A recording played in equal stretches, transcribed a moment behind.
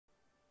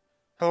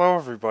Hello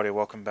everybody,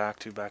 welcome back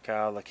to Back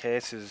Out of the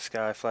Case. This is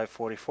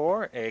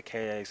Skyflight44,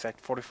 aka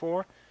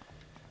Sect44,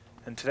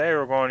 and today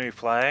we're going to be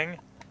playing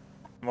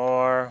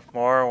more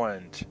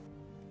Morrowind.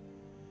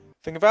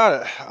 Think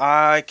about it,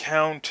 I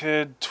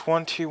counted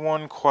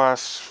 21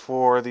 quests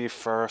for the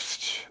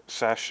first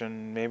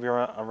session, maybe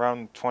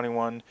around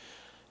 21 in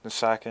the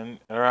second,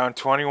 and around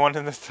 21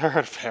 in the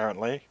third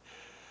apparently.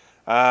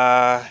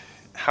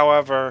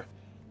 However,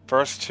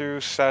 first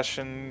two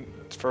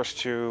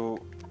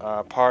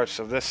parts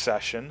of this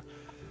session,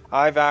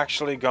 I've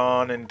actually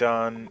gone and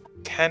done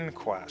 10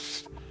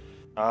 quests.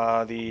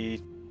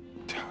 Did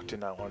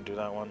not want to do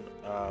that one.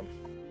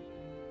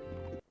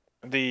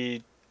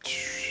 The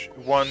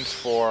ones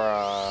for,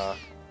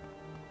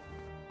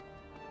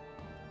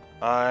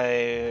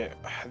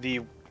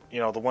 the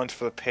ones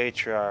for the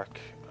Patriarch,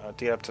 to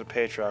get up to the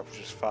Patriarch, which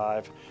is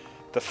 5.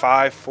 The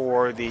 5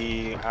 for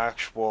the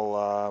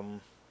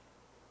actual,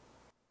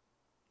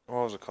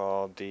 what was it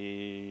called?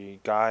 The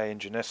guy in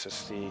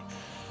Genesis, the,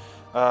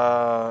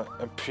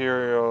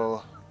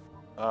 Imperial,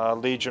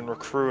 Legion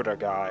recruiter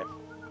guy.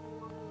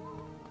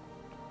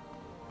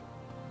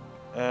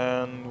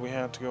 And we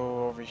had to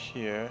go over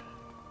here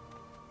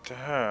to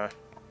her.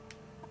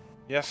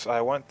 Yes,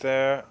 I went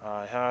there.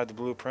 I had the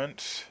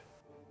blueprints.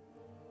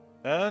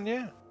 And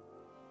yeah.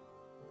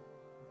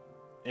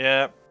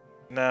 Yep.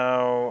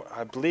 Now,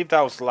 I believe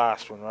that was the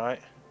last one, right?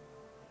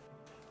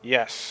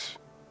 Yes.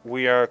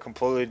 We are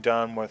completely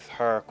done with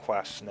her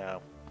quest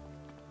now.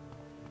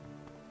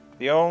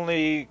 The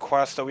only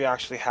quest that we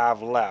actually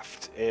have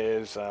left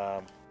is,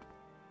 there's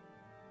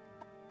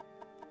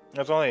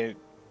only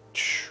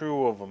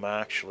 2 of them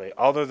actually,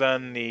 other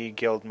than the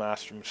guild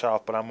master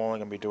himself, but I'm only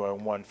going to be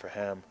doing 1 for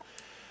him.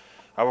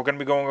 We're going to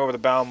be going over the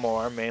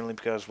Balmore, mainly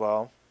because,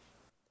 well,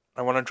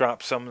 I want to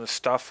drop some of the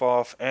stuff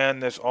off,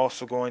 and there's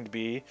also going to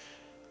be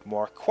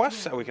more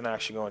quests that we can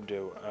actually go and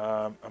do.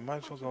 I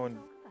might as well go and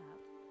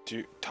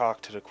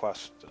talk to the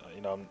quest,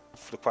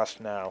 for the quest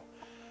now.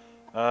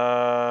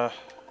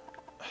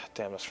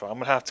 Damn, that's wrong. I'm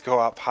going to have to go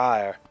up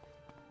higher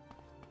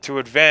to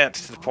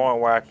advance to the point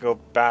where I can go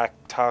back,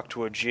 talk to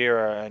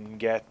Ajira, and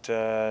get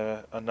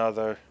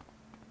another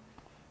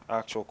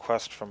actual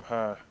quest from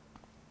her.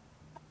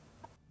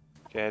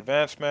 Okay,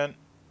 advancement,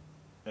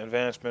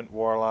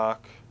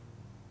 warlock.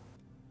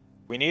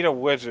 We need a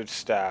wizard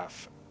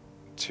staff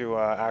to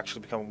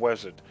actually become a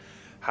wizard.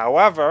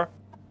 However,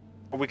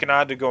 we can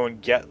either go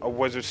and get a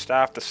wizard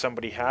staff that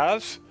somebody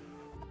has,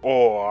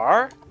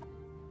 or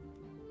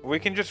we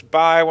can just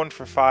buy one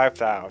for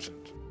 5,000.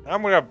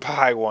 I'm gonna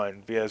buy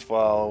one because,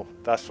 well,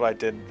 that's what I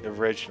did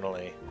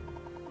originally.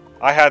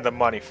 I had the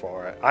money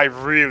for it. I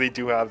really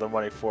do have the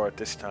money for it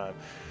this time.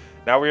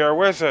 Now we are a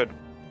wizard.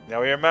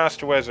 Now we are a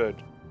master wizard.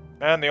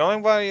 And the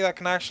only way that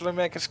can actually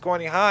make us go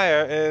any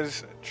higher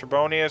is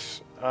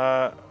Trebonius.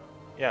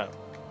 Yeah.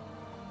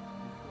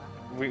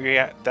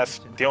 That's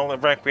the only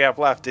rank we have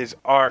left is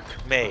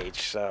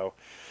Mage. So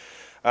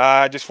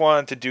I just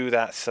wanted to do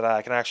that so that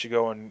I can actually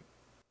go and,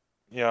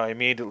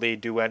 immediately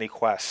do any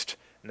quest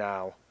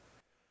now.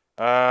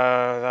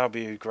 That would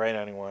be great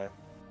anyway.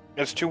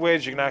 There's 2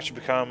 ways you can actually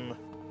become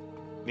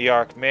the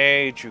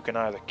Mage. You can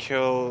either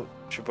kill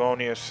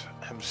Trebonius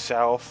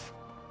himself,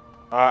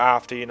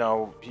 after,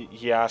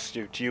 he asked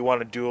you, do you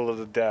want to duel to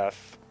the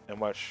death? In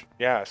which,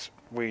 yes,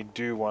 we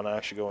do want to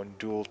actually go and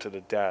duel to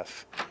the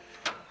death.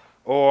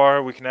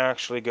 Or we can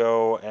actually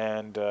go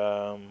and,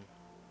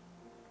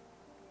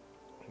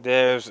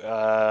 there's,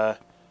 what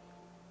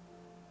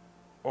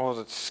was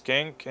it,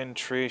 Skink and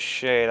Tree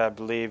Shade, I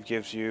believe,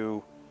 gives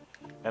you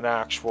an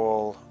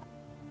actual,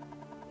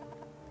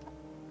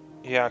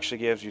 he actually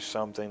gives you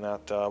something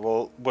that,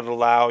 would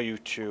allow you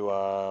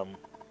to,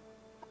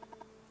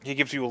 he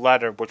gives you a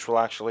letter which will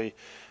actually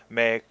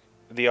make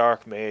the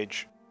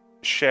Archmage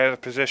share the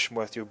position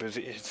with you, because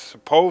he's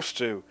supposed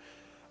to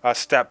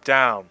step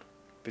down,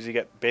 because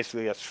he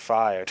basically gets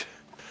fired.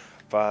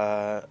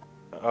 But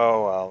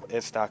oh well,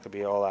 it's not gonna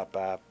be all that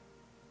bad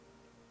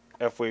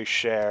if we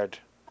shared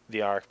the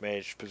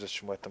Archmage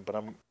position with him. But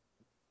I'm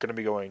gonna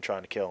be going and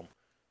trying to kill him.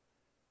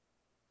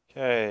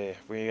 Okay,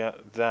 we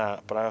got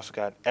that, but I also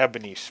got an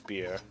Ebony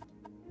Spear.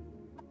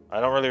 I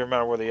don't really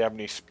remember where the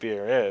Ebony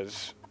Spear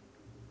is.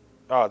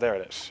 Oh, there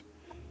it is.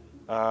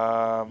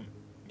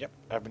 Yep,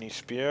 Ebony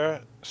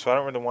Spear. So I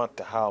don't really want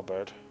the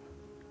Halberd.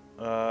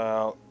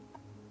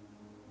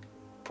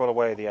 Put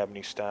away the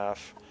Ebony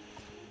Staff.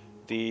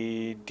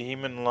 The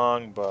Demon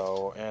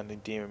Longbow and the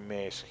Demon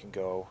Mace can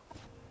go.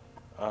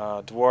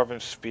 Dwarven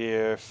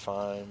Spear,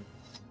 fine.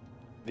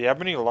 The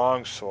Ebony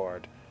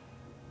Longsword,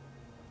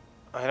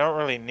 I don't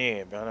really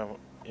need.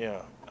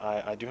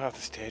 I do have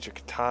the stage of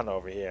Katana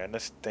over here, and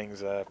this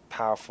thing's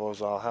powerful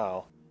as all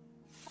hell.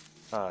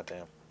 Ah,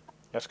 damn.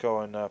 Let's go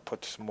and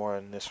put some more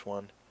in this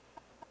one.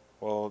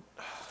 Well,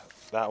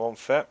 that won't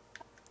fit.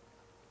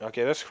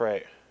 Okay, that's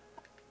great.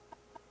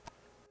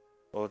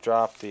 We'll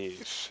drop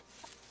these.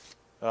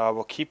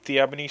 We'll keep the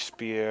Ebony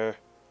Spear.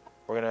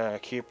 We're gonna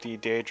keep the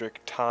Daedric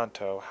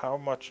Tanto. How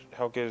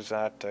good is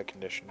that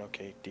condition?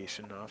 Okay,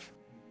 decent enough.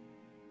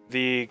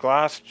 The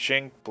glass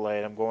jink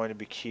blade I'm going to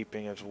be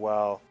keeping as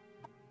well.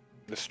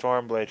 The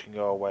storm blade can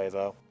go away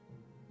though.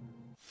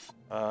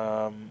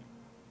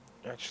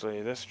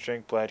 Actually, this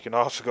jink blade can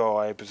also go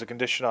away because the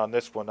condition on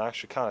this one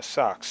actually kind of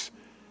sucks.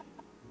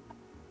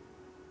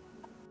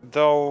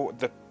 Though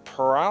the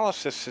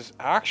paralysis is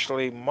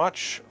actually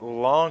much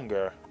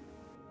longer.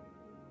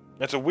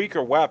 It's a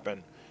weaker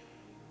weapon,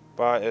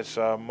 but it's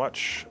a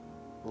much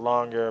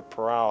longer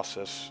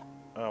paralysis.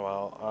 Oh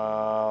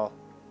well.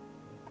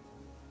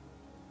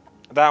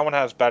 That one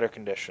has better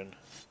condition.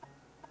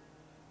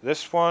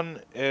 This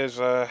one is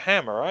a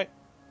hammer, right?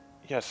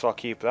 Yes, I'll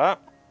keep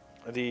that.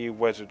 The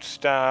wizard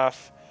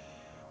staff.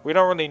 We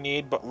don't really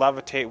need, but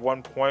levitate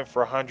 1 point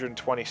for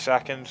 120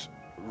 seconds.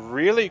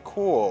 Really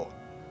cool.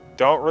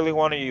 Don't really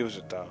want to use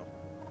it though.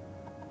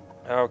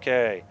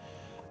 Okay.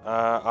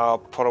 I'll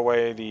put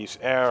away these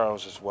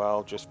arrows as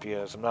well, just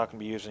because I'm not going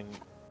to be using...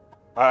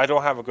 I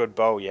don't have a good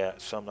bow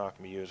yet, so I'm not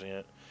going to be using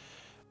it.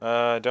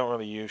 I don't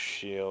really use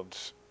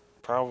shields.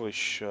 Probably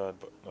should,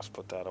 but let's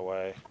put that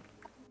away.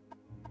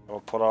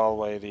 We'll put all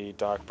away the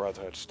Dark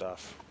Brotherhood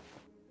stuff.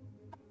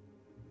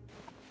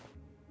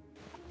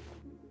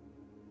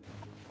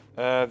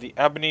 The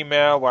Ebony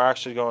Mail, we're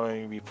actually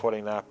going to be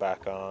putting that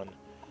back on.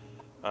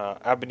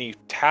 Ebony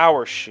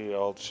Tower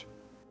Shields.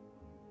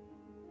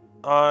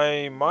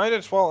 I might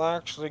as well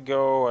actually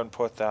go and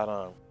put that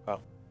on.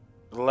 Oh.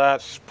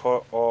 Let's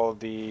put all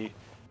the...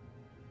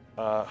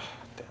 damn.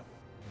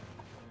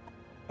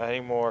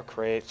 Any more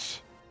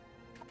crates?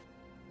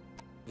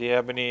 The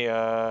ebony,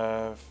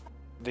 all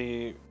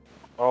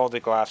the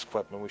glass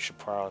equipment we should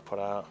probably put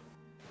out.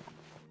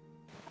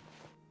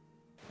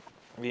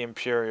 The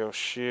Imperial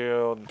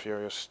Shield,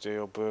 Imperial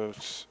Steel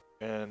Boots,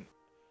 and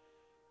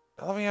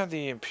now we have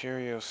the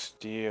Imperial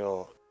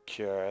Steel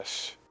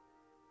Cuirass.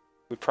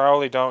 We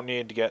probably don't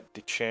need to get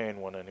the chain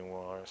one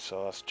anymore,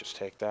 so let's just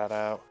take that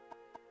out.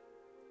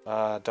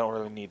 Don't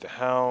really need the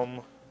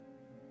helm,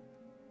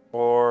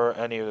 or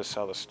any of this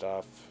other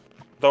stuff.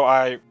 Though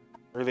I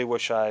really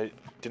wish I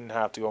didn't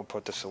have to go and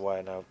put this away,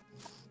 and I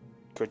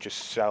could just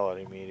sell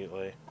it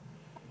immediately.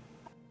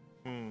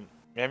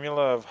 Amulet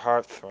of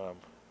Heartthrum.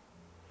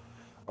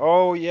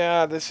 Oh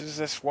yeah, this is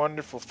this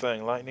wonderful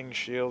thing. Lightning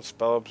Shield,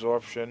 Spell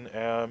Absorption,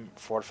 and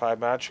Fortified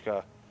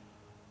Magicka.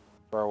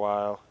 For a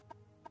while.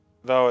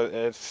 Though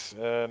it's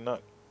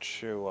not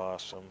too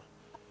awesome.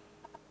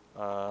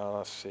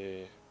 Let's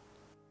see.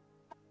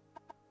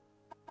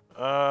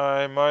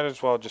 I might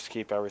as well just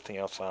keep everything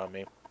else on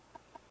me.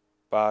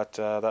 But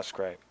that's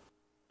great.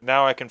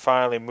 Now I can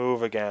finally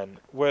move again.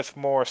 With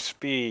more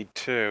speed,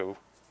 too.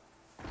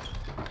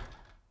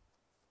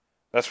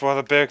 That's one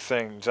of the big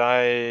things.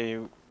 I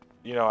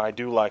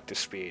do like the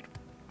speed.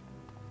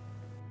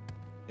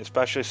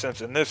 Especially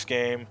since in this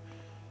game,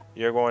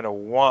 you're going to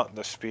want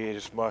the speed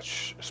as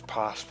much as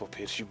possible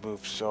because you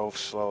move so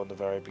slow in the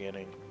very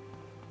beginning.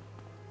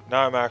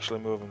 Now I'm actually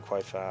moving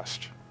quite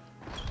fast.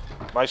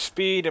 My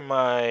speed and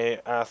my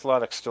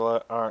athletics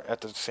still aren't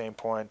at the same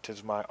point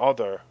as my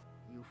other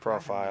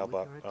profile,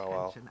 but oh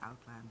well.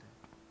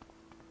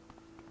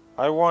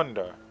 I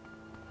wonder,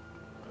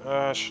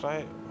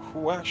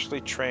 who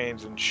actually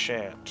trains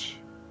enchant?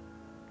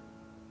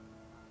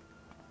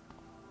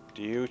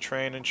 Do you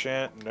train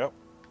enchant? Nope.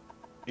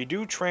 You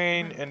do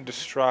train in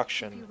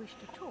destruction,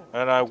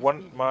 and I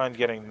wouldn't mind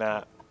getting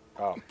that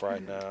up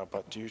right now,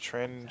 but do you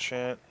train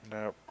enchant?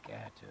 Nope.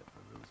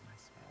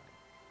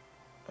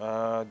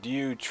 Do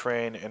you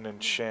train in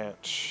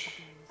enchant?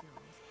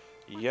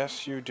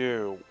 Yes, you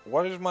do.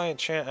 What is my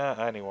enchant at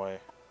anyway?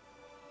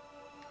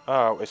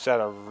 Oh, it's at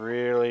a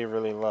really,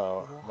 really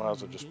low. Might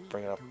as well just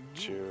bring it up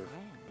to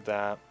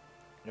that.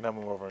 And I'm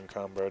over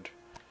encumbered.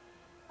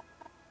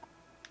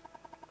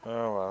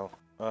 Oh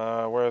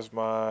well. Where's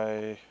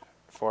my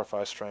 4 or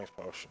 5 strength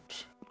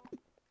potions?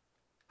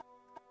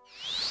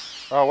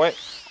 Oh, wait.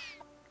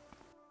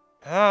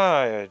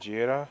 Hi,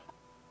 Ajira.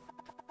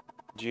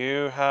 Do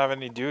you have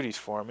any duties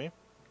for me?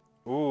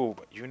 Ooh,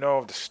 but you know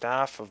of the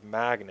Staff of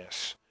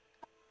Magnus.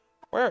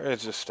 Where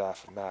is the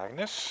Staff of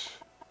Magnus?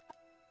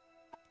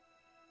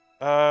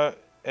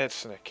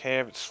 It's in a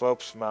cave at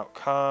slopes of Mount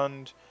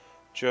Kand,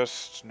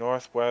 just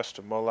northwest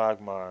of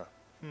Molagmar.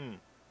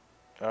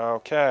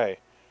 Okay.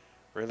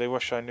 Really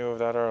wish I knew of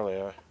that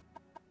earlier.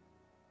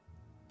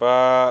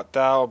 But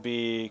that'll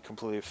be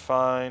completely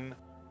fine.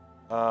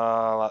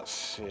 Let's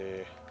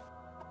see.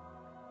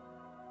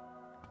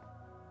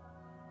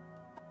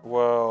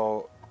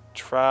 We'll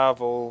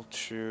travel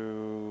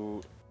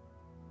to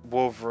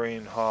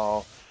Wolverine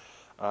Hall.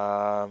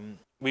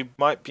 We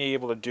might be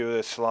able to do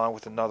this along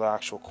with another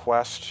actual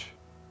quest.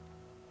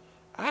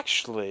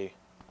 Actually,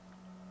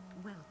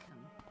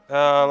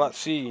 let's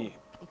see.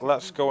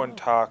 Let's go and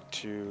talk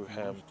to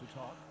him.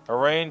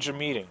 Arrange a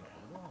meeting.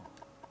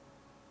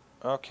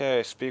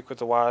 Okay, speak with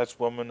the wise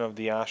woman of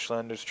the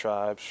Ashlanders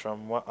tribes.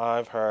 From what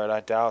I've heard, I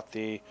doubt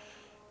the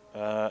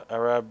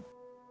Arab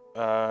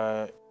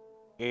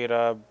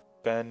Ida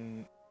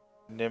Ben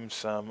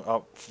Nimsum.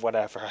 Oh,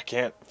 whatever. I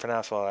can't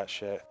pronounce all that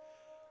shit.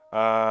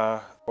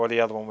 Or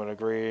the other one would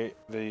agree.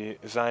 The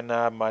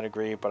Zainab might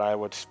agree, but I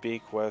would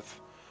speak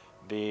with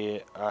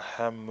the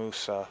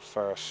Ahemusa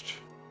first.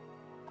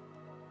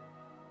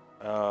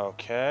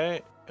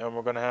 Okay, and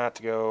we're gonna have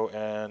to go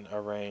and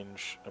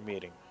arrange a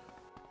meeting.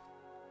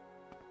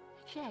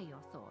 Share your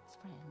thoughts,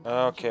 friend.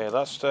 Okay,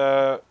 let's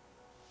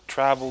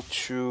travel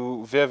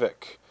to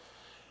Vivek.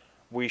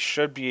 We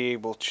should be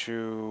able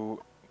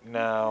to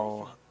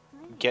now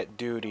get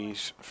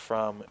duties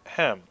from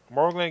him.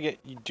 We're gonna get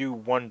you do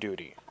one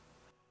duty.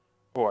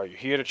 Oh, are you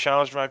here to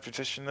challenge my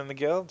position in the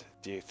guild?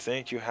 Do you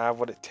think you have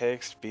what it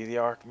takes to be the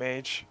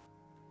Archmage?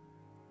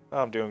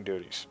 I'm doing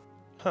duties.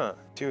 Huh,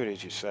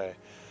 duties you say?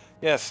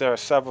 Yes, there are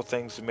several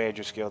things the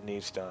Mage's Guild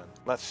needs done.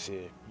 Let's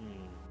see.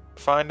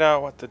 Find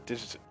out about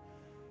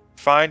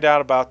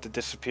the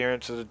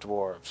disappearance of the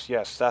dwarves.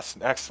 Yes, that's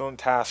an excellent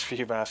task for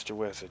you, Master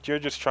Wizard. You're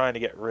just trying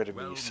to get rid of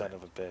me, you son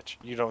of a bitch.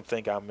 You don't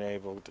think I'm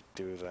able to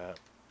do that.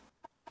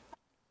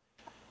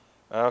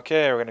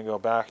 Okay, we're gonna go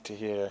back to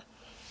here.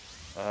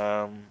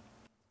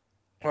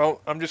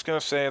 Well, I'm just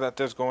gonna say that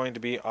there's going to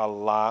be a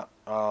lot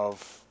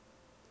of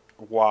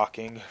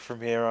walking from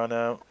here on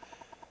out.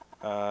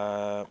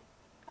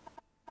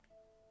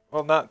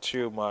 Well, not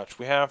too much.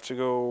 We have to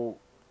go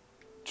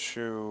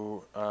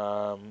to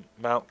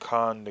Mount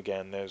Kond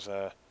again. There's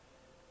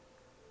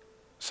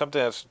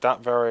something that's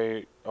not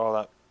very all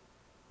that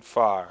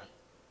far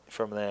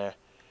from there,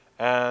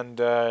 and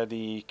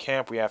the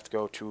camp we have to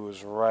go to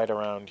is right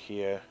around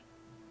here.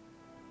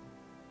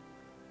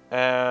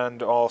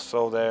 And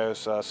also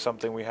there's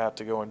something we have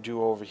to go and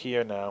do over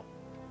here now.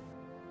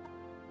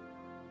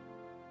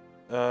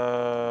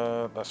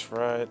 That's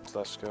right.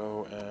 Let's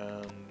go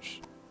and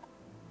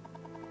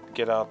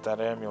get out that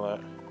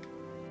amulet.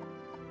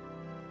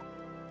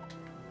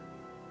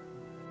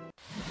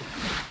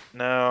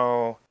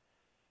 Now,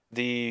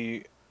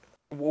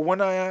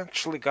 when I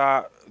actually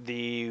got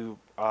the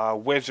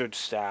wizard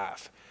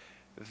staff,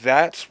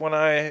 that's when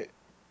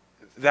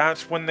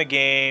the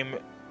game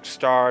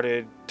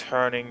started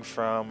turning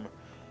from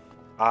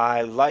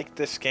I like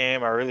this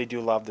game, I really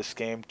do love this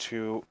game,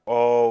 to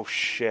oh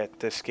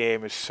shit, this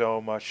game is so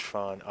much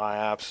fun. I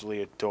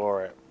absolutely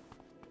adore it.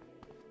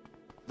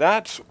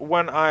 That's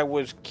when I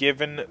was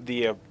given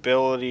the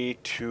ability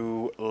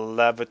to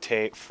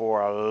levitate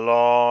for a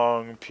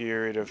long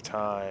period of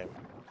time.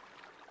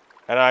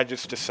 And I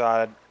just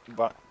decided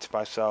to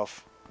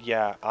myself,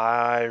 yeah,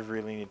 I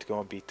really need to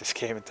go and beat this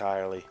game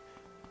entirely.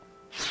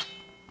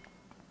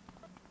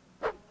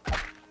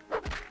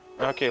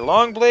 Okay,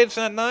 long blades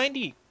at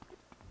 90.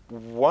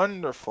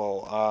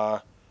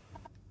 Wonderful.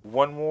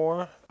 One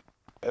more,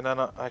 and then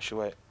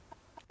actually wait,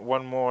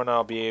 one more, and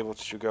I'll be able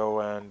to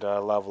go and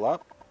level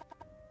up.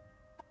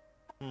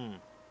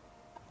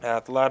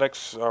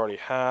 Athletics already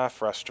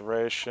half.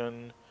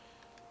 Restoration.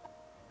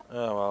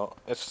 Oh well,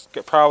 it's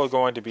probably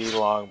going to be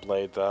long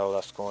blade though.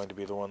 That's going to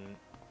be the one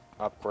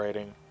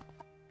upgrading.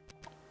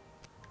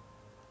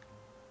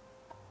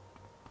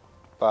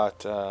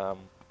 But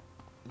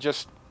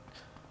just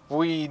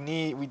we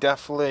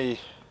definitely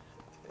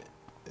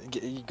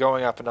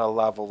going up another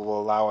level will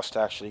allow us to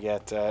actually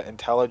get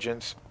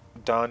intelligence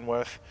done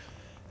with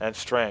and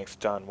strength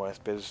done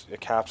with, because it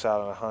caps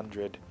out at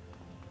 100.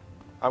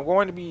 I'm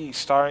going to be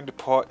starting to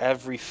put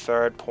every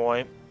third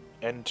point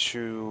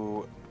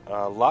into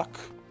luck,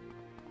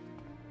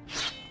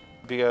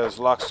 because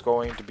luck's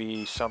going to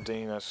be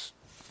something that's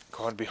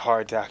going to be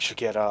hard to actually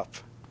get up.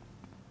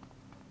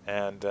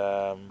 And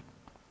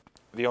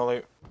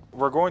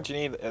we're going to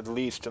need at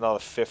least another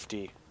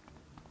 50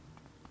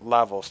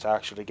 levels to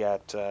actually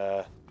get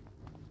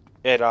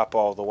it up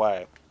all the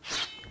way.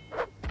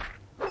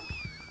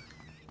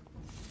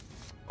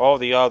 All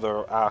the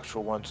other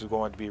actual ones are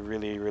going to be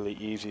really, really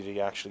easy to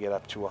actually get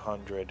up to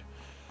 100.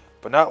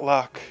 But not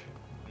luck.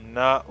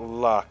 Not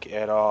luck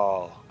at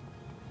all.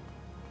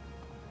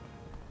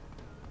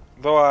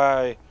 Though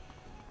I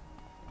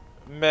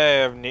may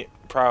have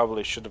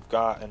probably should have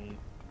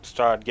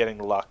started getting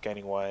luck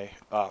anyway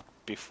up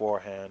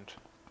beforehand.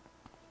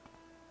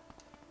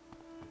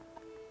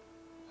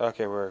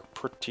 Okay, we're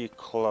pretty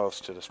close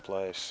to this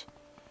place.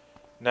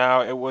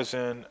 Now, it was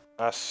in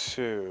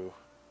Asu.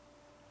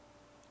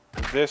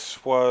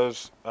 This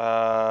was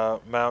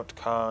Mount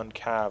Kond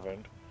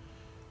Cavern.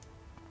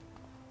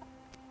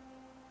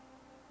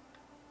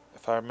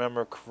 If I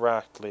remember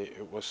correctly,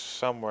 it was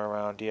somewhere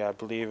around, yeah, I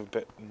believe a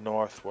bit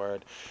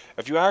northward.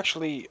 If you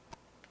actually...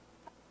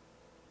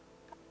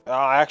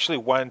 I actually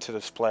went to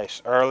this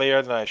place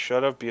earlier than I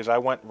should have, because I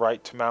went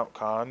right to Mount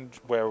Kond,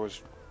 where it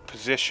was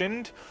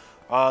positioned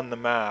on the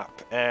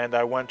map, and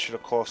I went to the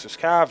closest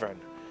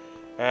cavern.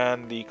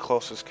 And the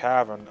closest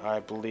cavern, I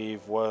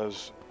believe,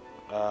 was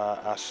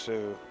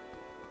Asu.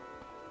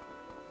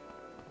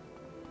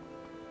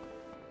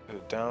 Is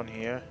it down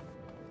here?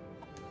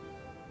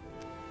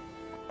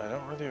 I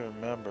don't really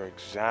remember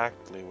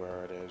exactly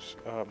where it is.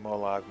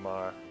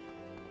 Molagmar.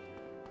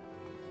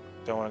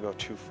 Don't want to go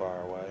too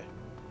far away.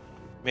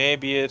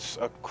 Maybe it's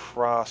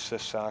across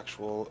this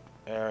actual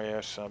area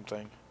or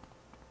something.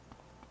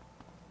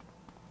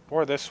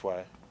 Or this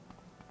way.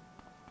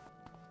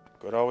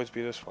 Could always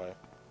be this way.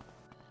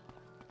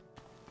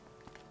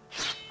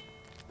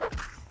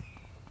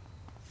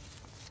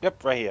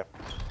 Yep, right here.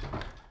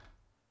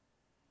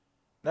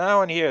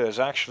 Now in here,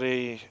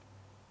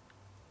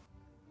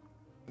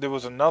 there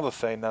was another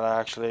thing that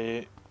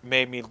actually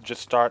made me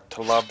just start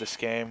to love this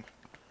game.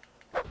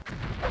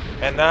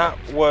 And that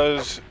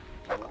was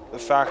the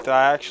fact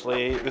that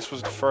this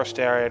was the first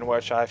area in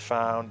which I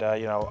found,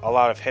 you know, a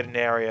lot of hidden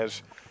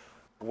areas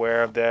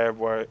where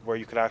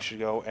you could actually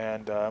go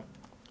and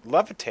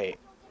levitate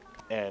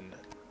in.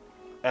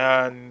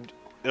 And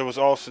it was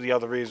also the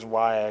other reason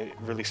why I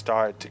really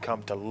started to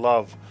come to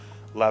love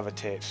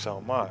levitate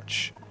so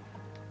much.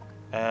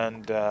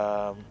 And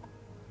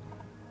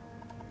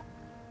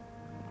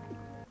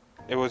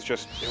it was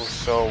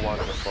so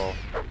wonderful.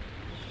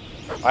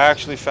 I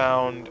actually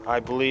found, I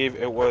believe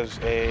it was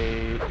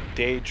a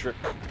Daedric,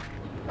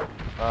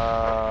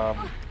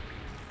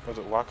 was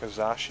it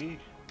Wakazashi?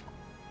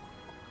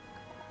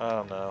 I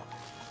don't know.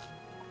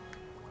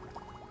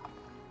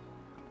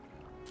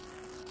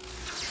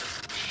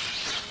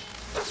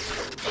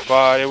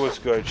 But it was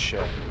good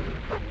shit.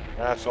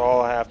 That's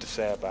all I have to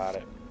say about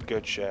it.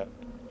 Good shit.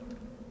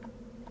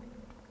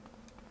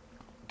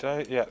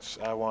 Yes,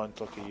 I want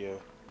to look at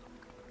you.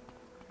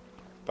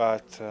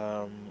 But,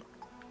 oh,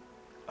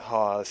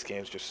 this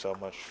game's just so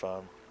much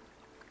fun.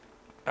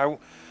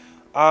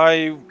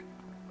 I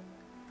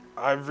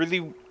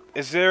really...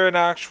 Is there an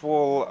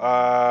actual,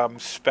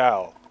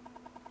 spell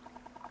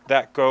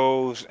that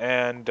goes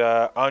and,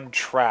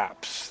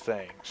 untraps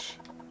things?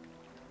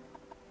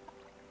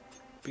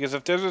 Because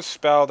if there's a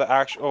spell that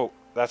actually... Oh,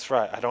 that's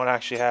right. I don't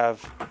actually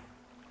have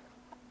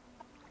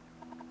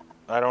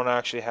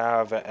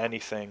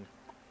anything.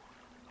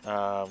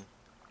 I'm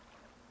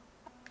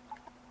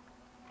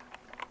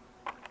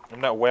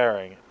not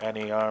wearing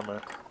any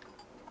armor.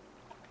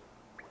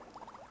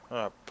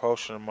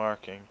 Potion of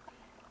marking.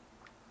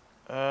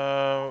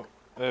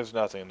 There's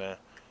nothing there.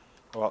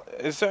 Well,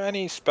 is there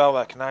any spell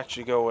that can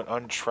actually go and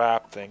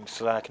untrap things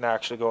so that I can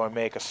actually go and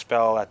make a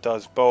spell that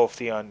does both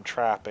the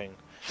untrapping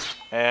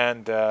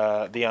and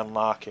the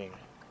unlocking?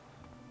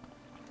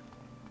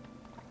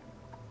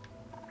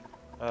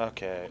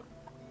 Okay.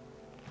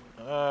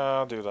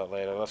 I'll do that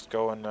later. Let's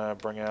go and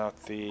bring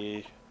out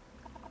the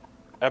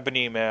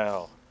ebony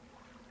mail.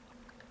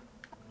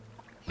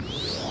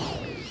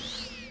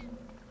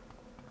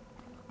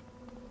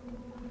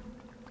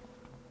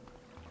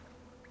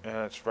 And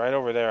it's right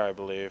over there, I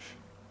believe.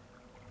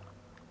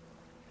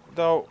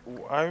 Though,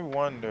 I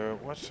wonder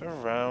what's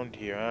around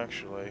here,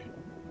 actually.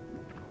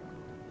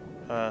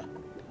 Oh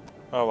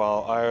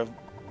well,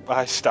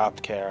 I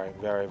stopped caring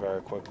very,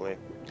 very quickly.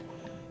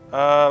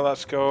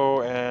 Let's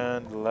go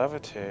and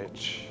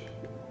levitate.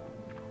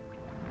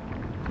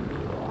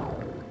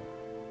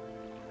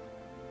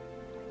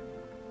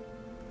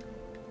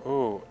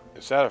 Ooh,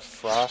 is that a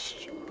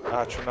frost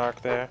atronach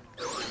there?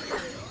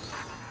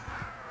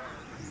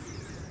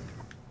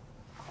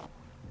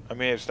 I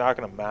mean, it's not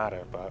gonna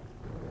matter, but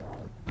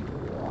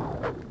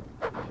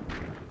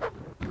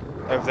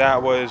if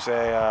that was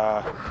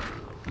a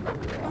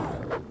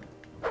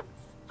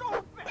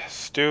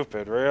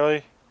stupid,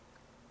 really?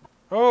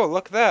 Oh,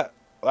 look at that.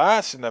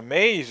 That's an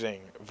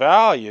amazing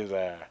value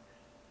there.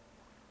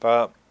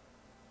 But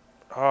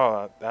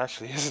oh, that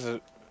actually is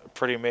a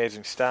pretty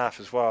amazing staff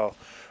as well.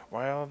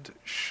 Wild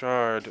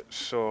shard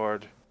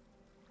sword.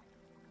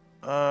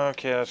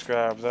 Okay, let's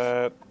grab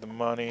that. The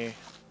money,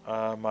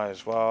 might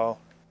as well.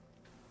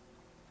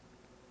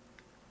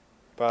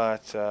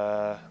 But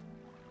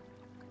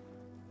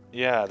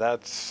yeah,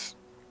 that's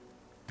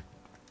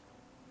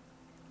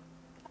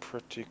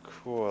pretty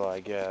cool,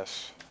 I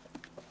guess.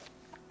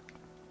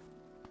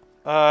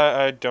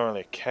 I don't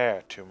really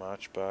care too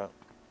much, but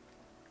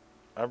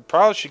I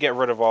probably should get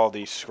rid of all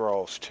these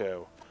scrolls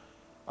too.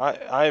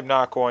 I am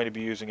not going to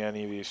be using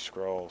any of these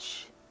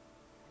scrolls.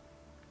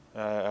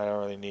 I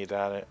don't really need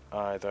that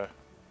either.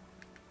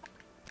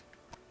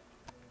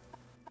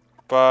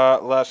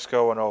 But let's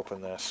go and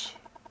open this.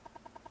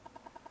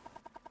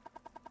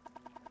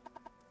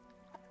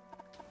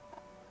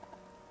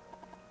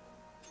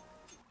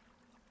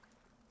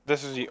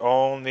 This is the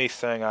only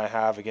thing I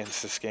have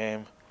against this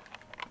game.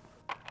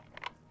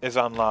 Is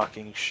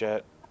unlocking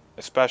shit.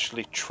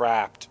 Especially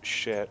trapped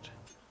shit.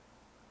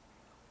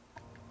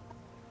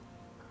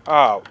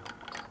 Oh.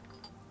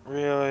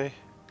 Really?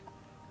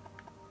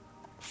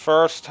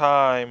 First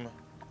time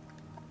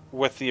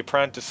with the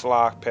apprentice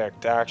lockpick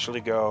to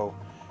actually go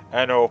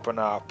and open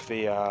up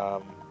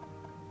the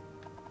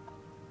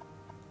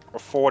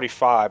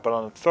 45, but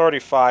on the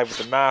 35 with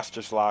the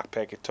master's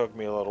lockpick it took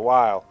me a little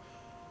while.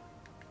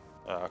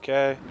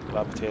 Okay,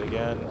 levitate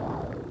again.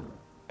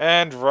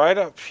 And right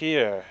up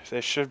here,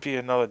 there should be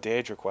another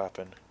Daedric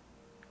weapon.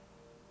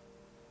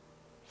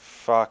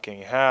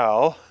 Fucking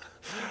hell.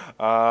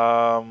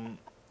 Gonna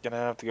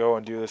have to go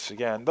and do this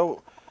again.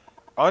 Though,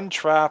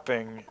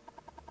 untrapping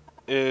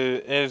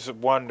is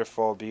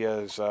wonderful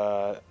because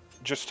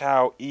just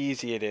how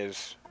easy it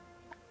is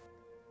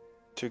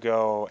to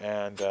go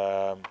and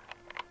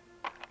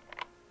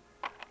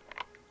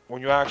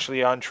when you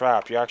actually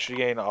untrap, you actually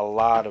gain a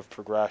lot of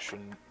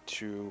progression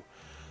to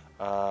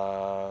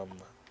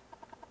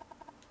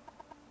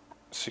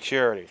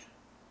security.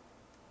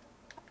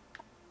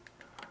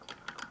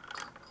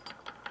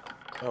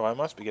 Oh, I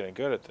must be getting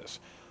good at this.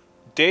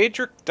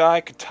 Daedric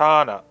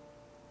Daikatana.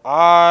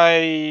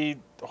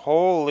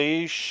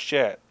 Holy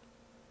shit.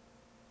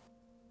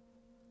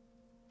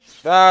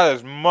 That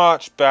is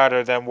much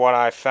better than what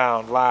I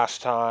found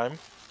last time.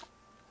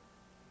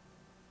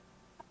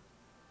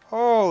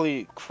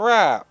 Holy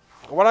crap.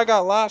 What I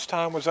got last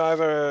time was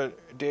either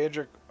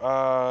Daedric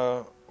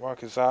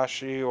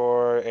Wakizashi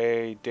or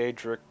a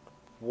Daedric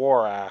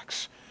War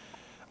Axe.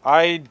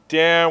 I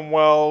damn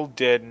well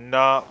did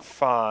not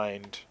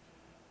find...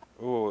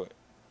 Ooh,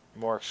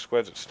 more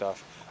exquisite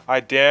stuff.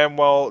 I damn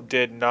well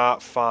did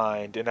not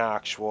find an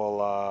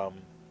actual,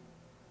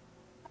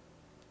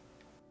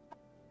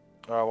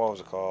 what was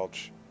it called?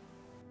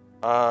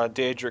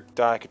 Daedric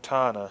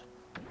Daikatana.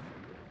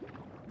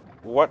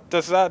 What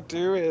does that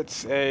do?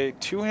 It's a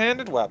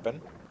two-handed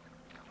weapon.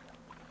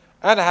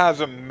 And it has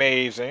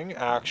amazing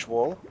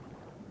actual,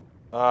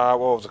 what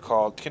was it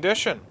called?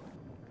 Condition.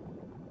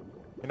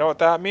 You know what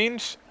that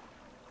means?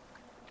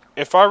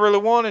 If I really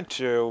wanted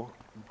to,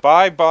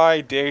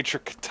 bye-bye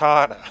Daedric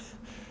Katana.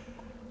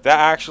 That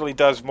actually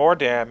does more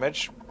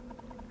damage.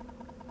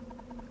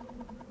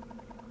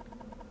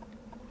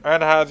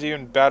 And has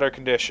even better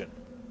condition.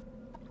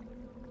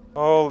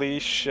 Holy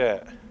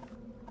shit.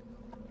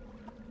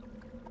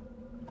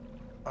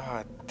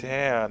 Ah, oh,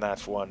 damn,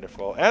 that's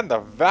wonderful. And the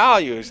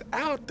value is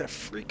out the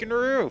freaking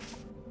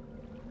roof.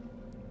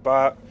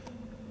 But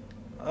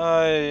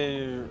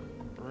I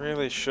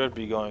really should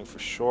be going for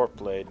short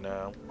blade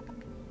now.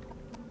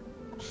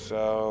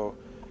 So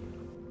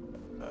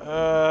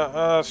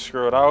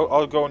screw it.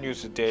 I'll go and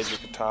use the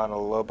Daedric Katana a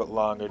little bit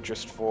longer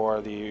just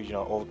for the,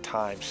 old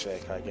time's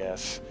sake, I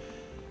guess.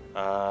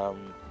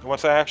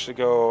 Once I actually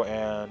go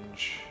and...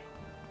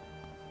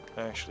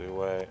 Actually,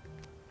 wait.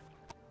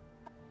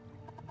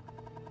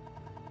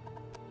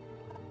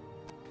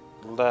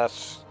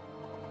 Let's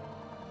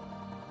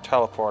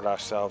teleport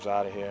ourselves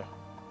out of here.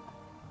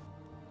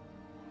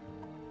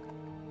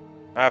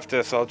 After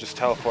this, I'll just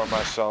teleport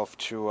myself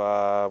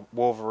to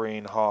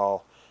Wolverine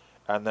Hall,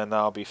 and then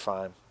I'll be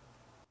fine.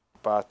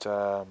 But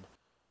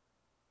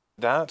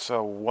that's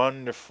a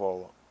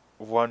wonderful,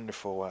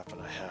 wonderful weapon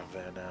I have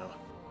there now.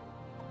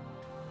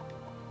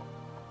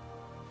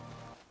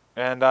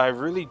 And I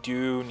really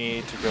do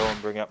need to go and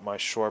bring up my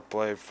short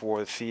blade for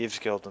the Thieves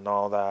Guild and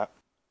all that.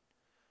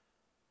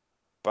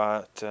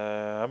 But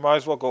I might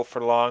as well go for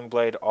long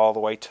blade all the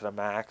way to the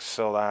max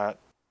so that,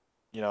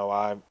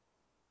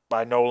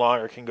 I no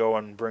longer can go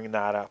and bring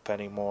that up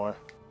anymore.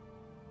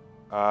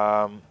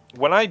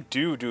 When I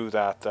do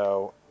that,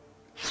 though,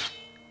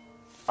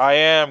 I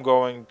am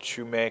going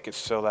to make it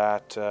so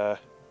that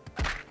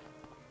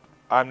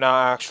I'm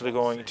not actually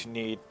going to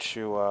need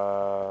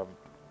to...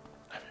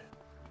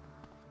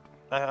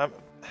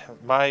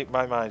 my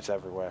mind's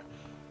everywhere.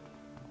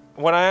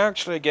 When I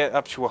actually get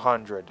up to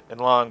 100 in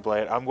long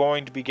blade, I'm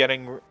going to be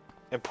getting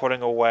and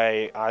putting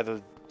away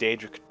either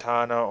Daedric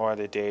Katana or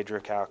the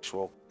Daedric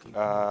actual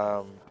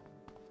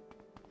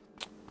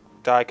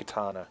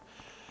Daikatana.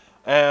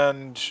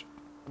 And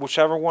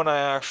whichever one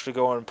I actually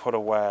go and put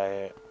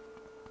away,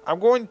 I'm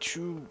not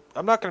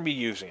going to be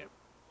using it.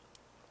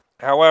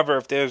 However,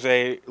 if there's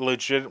a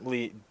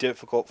legitimately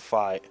difficult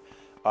fight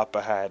up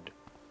ahead,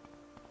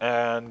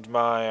 and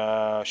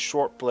my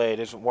short blade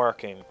isn't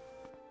working,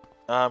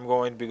 I'm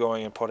going to be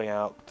going and putting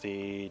out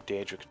the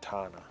Daedric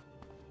Katana.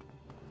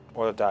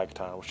 Or the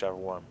Daikatana, whichever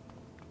one.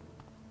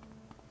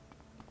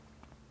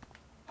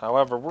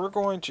 However, we're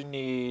going to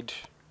need...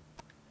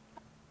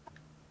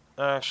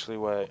 Actually,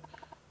 wait.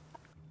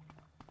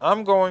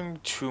 I'm going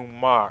to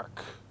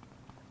mark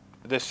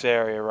this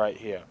area right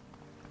here.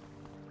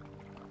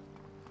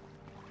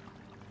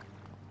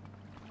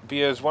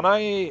 Because when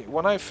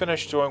I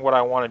finish doing what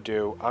I want to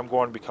do, I'm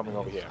going to be coming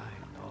over here.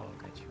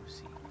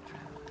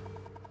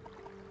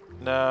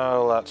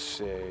 Now, let's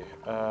see.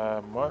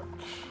 Mark.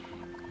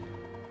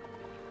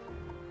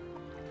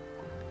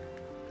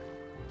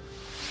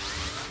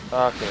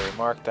 Okay,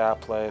 mark that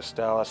place.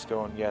 Now let's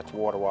go and get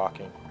water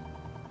walking.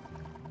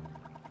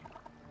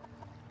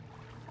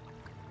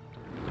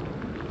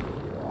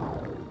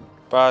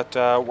 But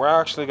we're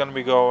actually going to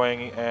be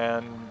going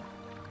and...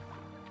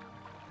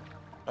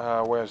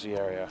 where's the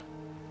area?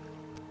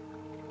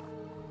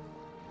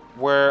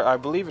 Where I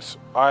believe it's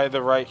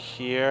either right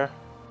here.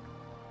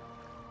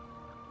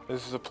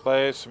 This is a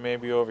place,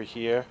 maybe over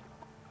here.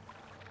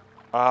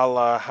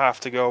 I'll have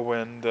to go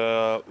and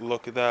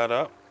look that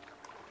up.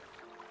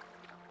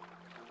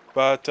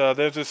 But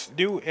there's this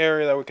new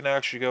area that we can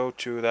actually go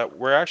to that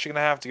we're actually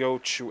going to have to go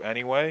to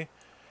anyway.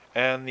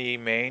 And the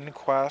main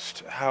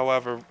quest,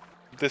 however,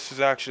 this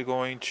is actually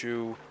going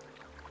to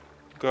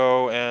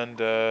go and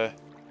this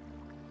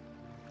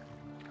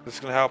is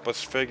going to help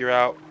us figure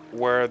out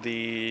where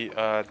the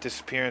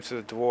disappearance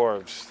of the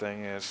dwarves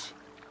thing is.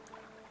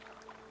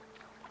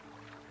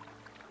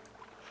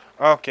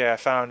 Okay, I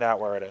found out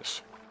where it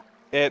is.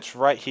 It's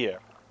right here.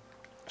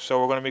 So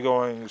we're going to be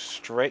going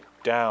straight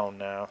down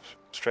now.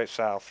 Straight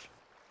south.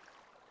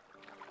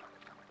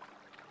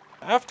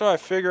 After I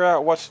figure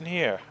out what's in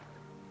here.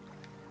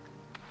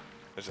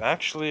 There's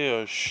actually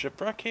a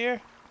shipwreck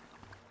here?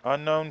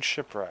 Unknown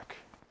shipwreck.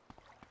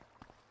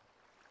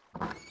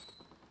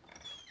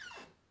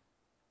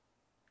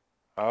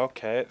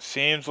 Okay, it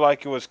seems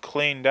like it was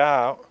cleaned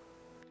out.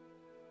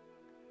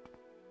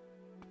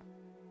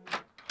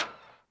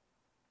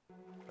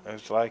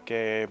 There's like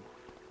a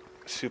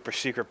super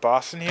secret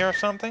boss in here or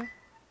something?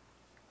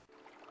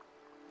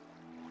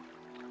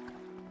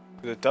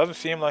 It doesn't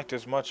seem like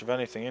there's much of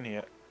anything in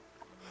here.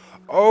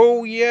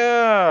 Oh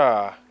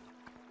yeah!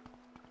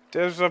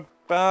 There's a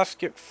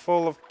basket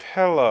full of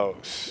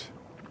pillows.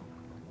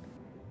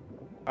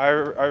 I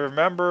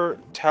remember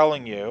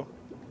telling you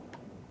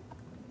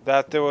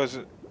that there was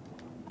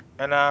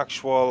an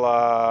actual,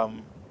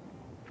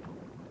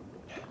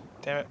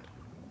 damn it.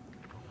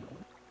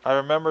 I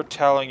remember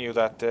telling you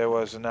that there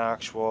was an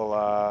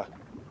actual,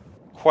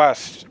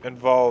 quest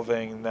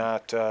involving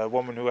that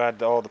woman who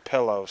had all the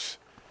pillows.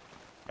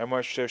 In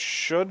which there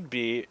should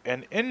be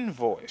an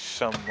invoice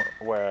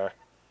somewhere.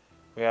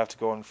 We have to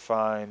go and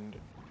find...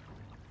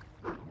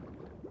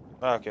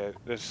 Okay,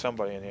 there's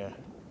somebody in here.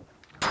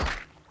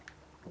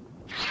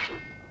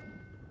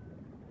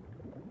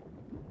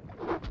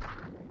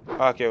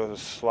 Okay, it was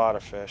a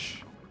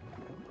slaughterfish.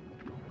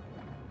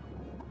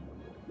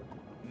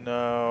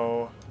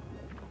 No.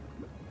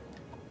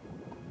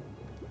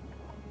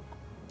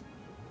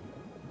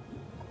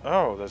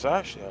 Oh, there's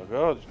actually a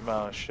good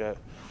amount of shit.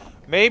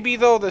 Maybe,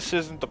 though, this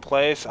isn't the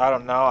place. I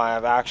don't know. I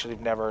have actually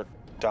never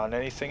done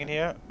anything in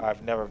here.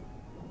 I've never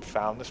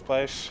found this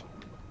place.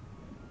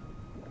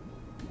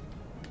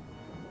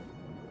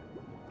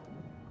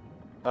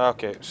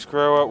 Okay,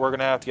 screw it. We're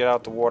gonna have to get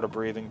out the water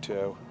breathing,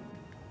 too.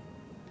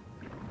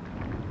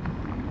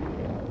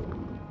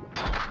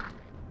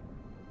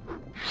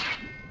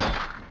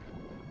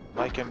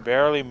 I can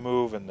barely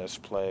move in this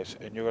place,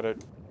 and you're gonna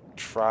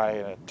try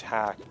and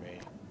attack me.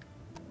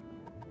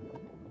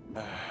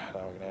 Now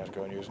we're gonna have to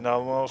go and use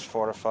Nullmost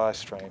Fortify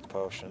Strength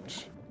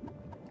Potions.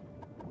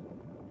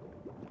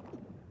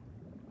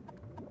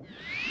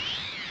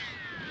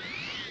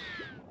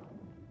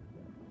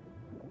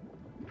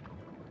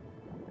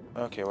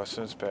 Okay, what's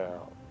in this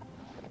barrel?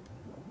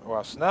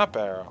 What's in that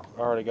barrel?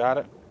 Already got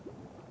it?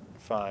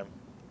 Fine.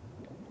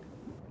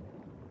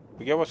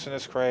 We get what's in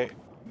this crate?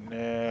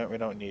 Nah, we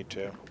don't need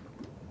to.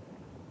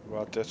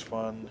 What about this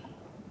one?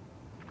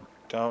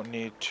 Don't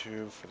need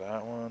to for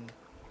that one.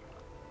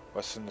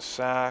 What's in the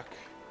sack?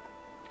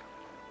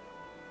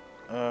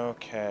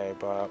 Okay,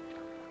 but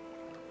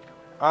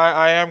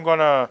I am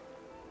gonna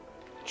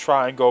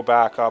try and go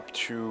back up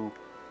to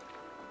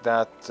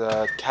that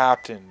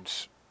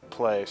captain's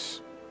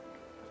place.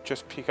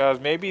 Just because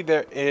maybe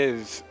there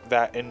is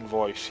that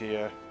invoice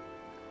here.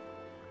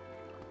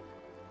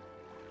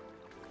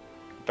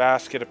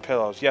 Basket of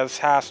pillows. Yeah, this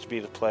has to be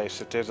the place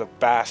that there's a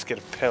basket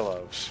of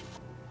pillows.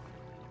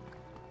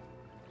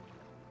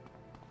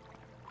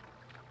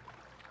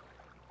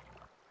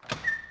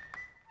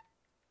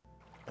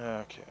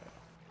 Okay.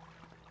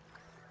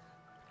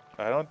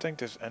 I don't think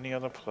there's any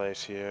other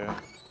place here.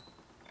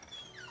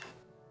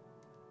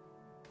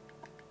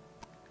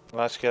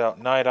 Let's get out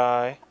Night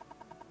Eye.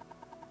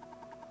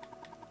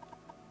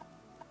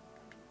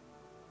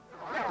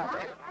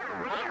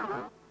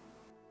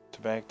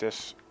 To make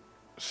this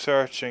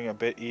searching a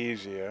bit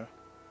easier.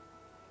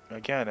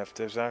 Again, if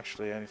there's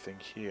actually anything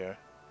here.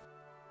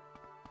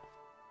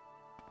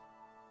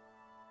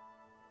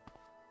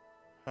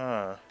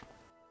 Huh.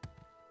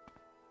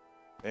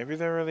 Maybe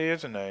there really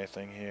isn't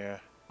anything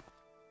here.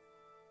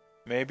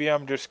 Maybe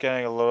I'm just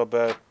getting a little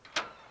bit,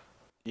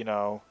 you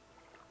know,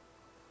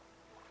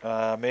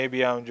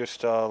 maybe I'm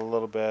just a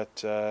little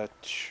bit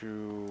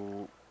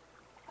too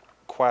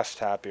quest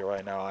happy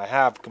right now. I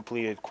have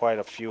completed quite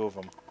a few of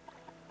them.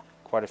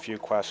 Quite a few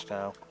quests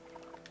now.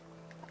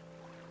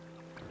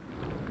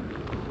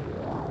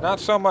 Not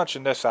so much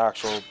in this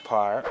actual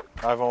part.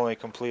 I've only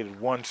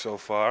completed one so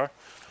far.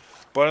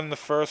 But in the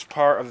first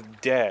part of the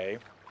day,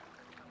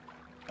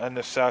 in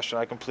this session,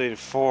 I completed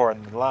 4,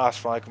 and the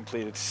last one I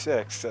completed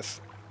 6.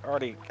 That's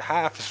already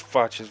half as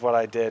much as what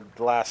I did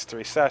the last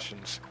 3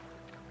 sessions.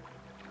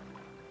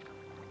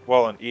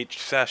 Well, in each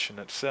session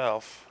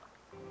itself.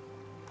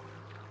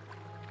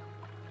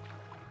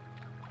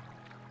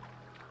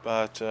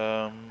 But,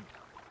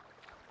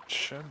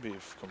 should be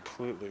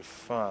completely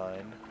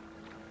fine.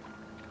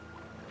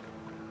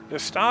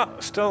 There's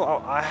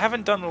still, I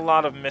haven't done a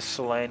lot of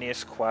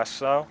miscellaneous quests,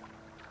 though.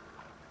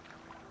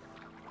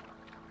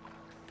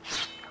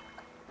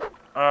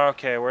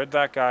 Okay, where'd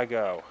that guy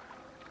go?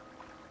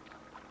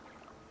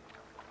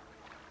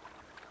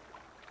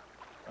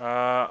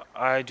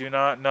 I do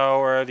not know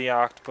where the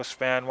octopus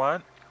man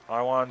went.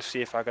 I wanted to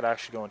see if I could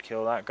actually go and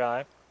kill that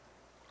guy.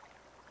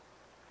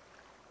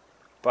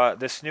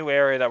 But this new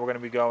area that we're going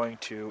to be going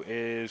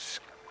to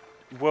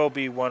will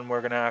be one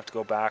we're going to have to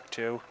go back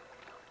to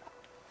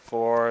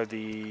for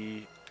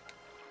the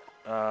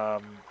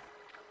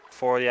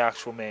for the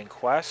actual main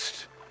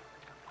quest.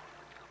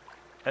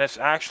 And it's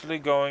actually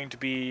going to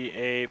be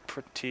a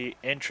pretty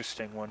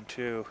interesting one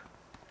too.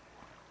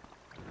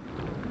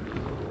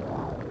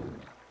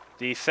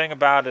 The thing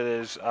about it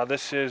is,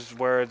 this is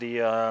where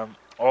the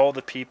all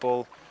the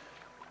people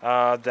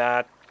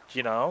that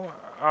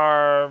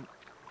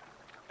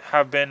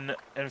have been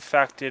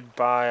infected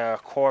by a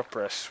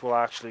corpus will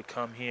actually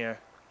come here.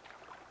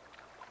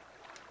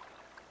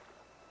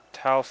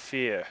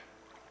 Talfir.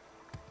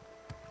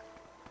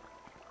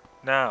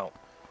 Now,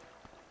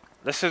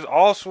 this is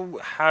also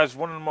has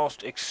one of the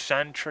most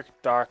eccentric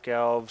dark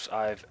elves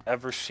I've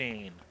ever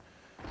seen.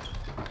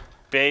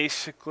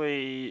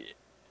 Basically,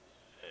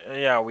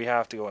 yeah, we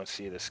have to go and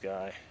see this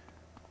guy.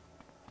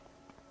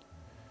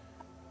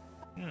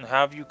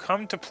 Have you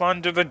come to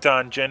plunder the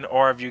dungeon,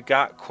 or have you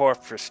got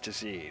corpus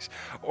disease?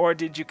 Or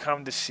did you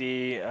come to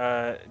see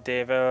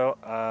Devath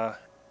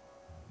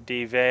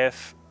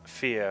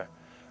Fear?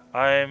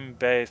 I'm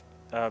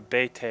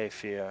Bete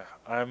Fear.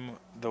 I'm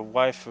the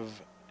wife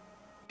of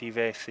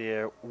Devath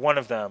Fear. One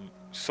of them,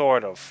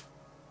 sort of.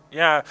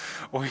 Yeah,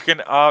 we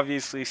can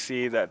obviously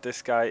see that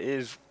this guy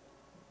is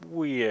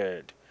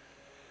weird.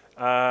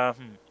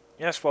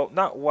 Yes, well,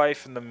 not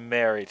wife in the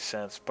married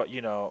sense, but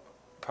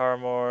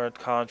paramour,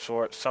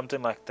 consort,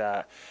 something like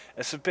that.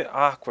 It's a bit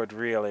awkward,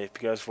 really,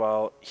 because,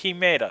 well, he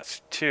made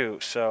us, too,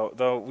 so,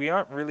 though we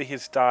aren't really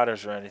his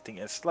daughters or anything,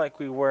 it's like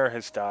we were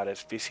his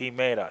daughters, because he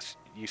made us.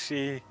 You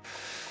see?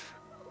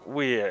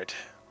 Weird.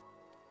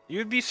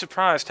 You'd be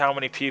surprised how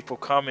many people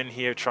come in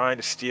here trying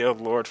to steal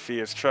Lord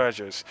Fear's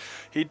treasures.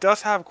 He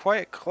does have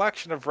quite a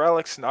collection of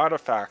relics and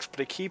artifacts, but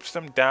he keeps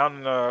them down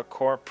in the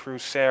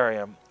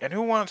corpusarium. And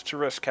who wants to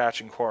risk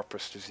catching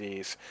corpus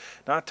disease?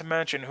 Not to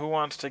mention, who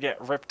wants to get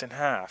ripped in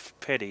half?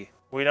 Pity.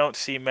 We don't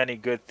see many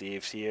good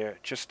thieves here,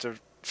 just the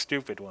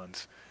stupid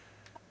ones.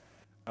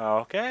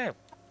 Okay.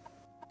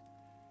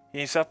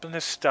 He's up in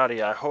his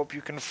study. I hope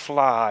you can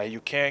fly. You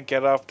can't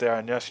get up there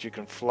unless you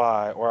can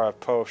fly, or have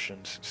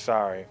potions.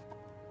 Sorry.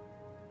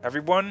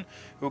 Everyone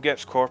who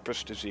gets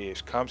corpus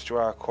disease comes to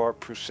our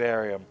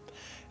corpusarium.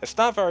 It's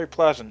not very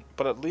pleasant,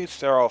 but at least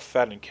they're all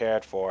fed and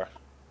cared for.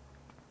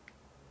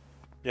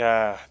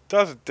 Yeah,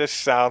 doesn't this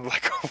sound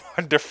like a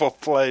wonderful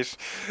place?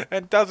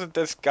 And doesn't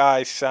this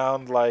guy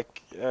sound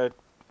like a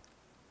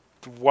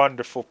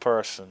wonderful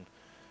person?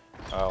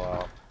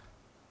 Oh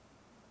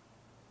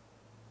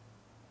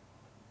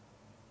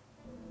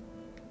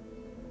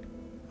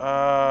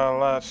well.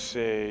 Let's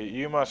see.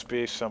 You must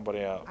be somebody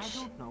else.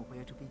 I don't know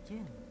where to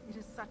begin. It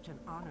is such an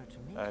honor to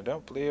meet you. I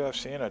don't believe I've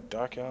seen a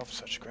dark elf with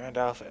such a grand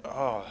outfit.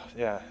 Oh,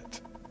 yeah, it's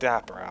a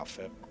dapper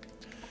outfit.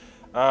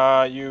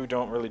 You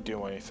don't really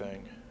do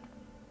anything.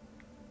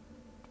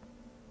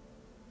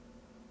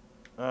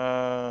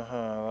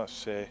 Let's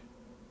see.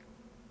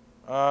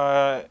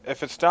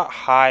 If it's not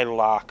high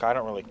lock, I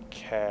don't really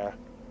care.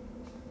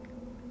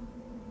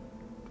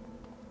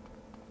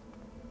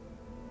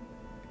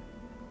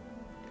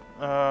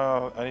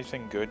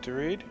 Anything good to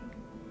read?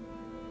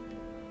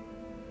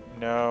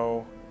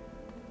 No.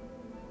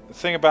 The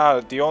thing about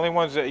it, the only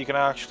ones that you can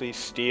actually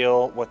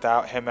steal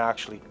without him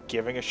actually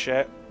giving a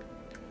shit,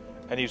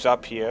 and he's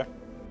up here,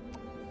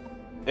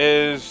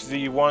 is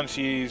the ones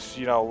he's,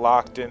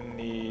 locked in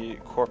the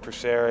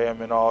corpusarium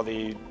and all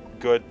the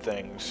good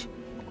things.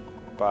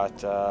 But,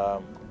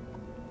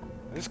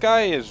 this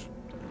guy is...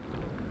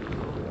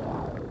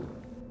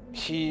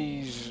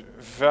 he's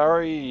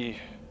very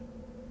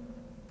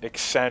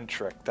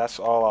eccentric. That's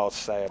all I'll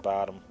say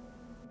about him.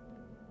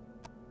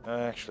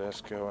 Actually,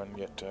 let's go and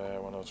get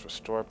one of those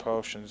restore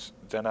potions.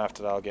 Then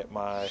after that, I'll get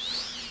my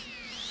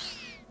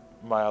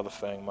other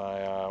thing,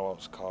 what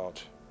was it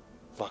called?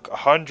 Look,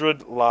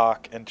 100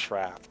 lock and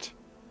trapped.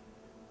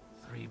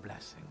 3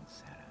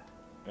 blessings,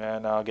 Sarah.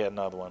 And I'll get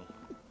another one.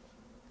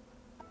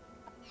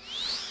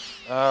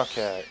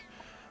 Okay.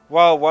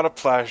 Well, what a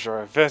pleasure,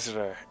 a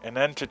visitor, an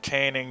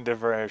entertaining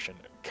diversion.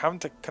 Come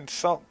to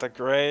consult the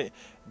great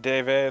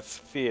Devath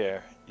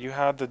Fear. You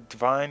have the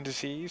divine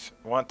disease?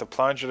 Want to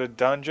plunge the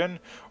dungeon?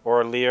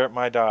 Or leer at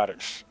my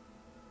daughters?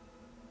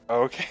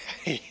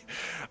 Okay.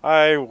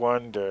 I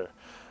wonder.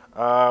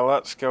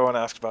 Let's go and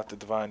ask about the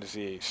divine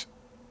disease.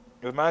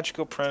 The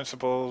magical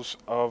principles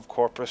of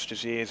corpus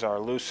disease are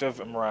elusive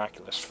and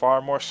miraculous,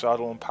 far more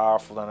subtle and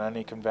powerful than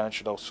any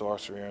conventional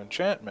sorcery or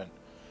enchantment.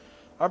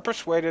 I'm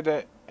persuaded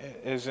it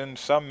is in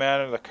some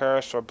manner the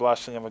curse or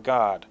blessing of a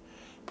god,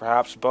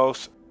 perhaps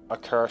both a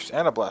curse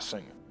and a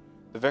blessing.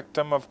 The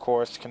victim, of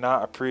course,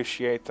 cannot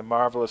appreciate the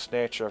marvelous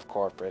nature of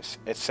corpus.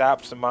 It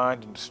saps the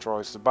mind and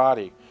destroys the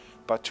body.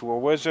 But to a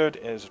wizard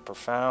it is a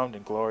profound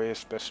and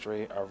glorious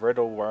mystery, a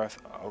riddle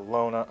worth a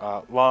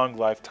long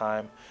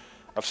lifetime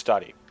of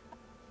study.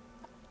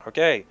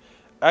 Okay,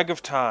 Egg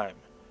of Time.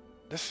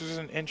 This is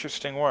an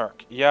interesting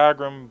work.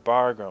 Yagrim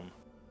Bargrim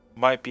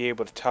might be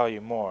able to tell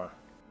you more.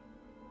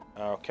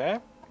 Okay.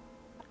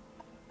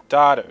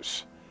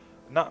 Daughters.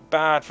 Not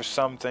bad for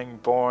something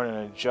born in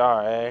a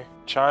jar, eh?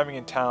 Charming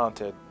and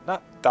talented.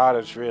 Not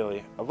daughters,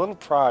 really. A little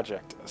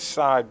project, a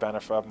side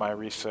benefit of my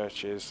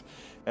researches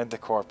into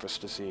corpus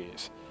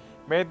disease.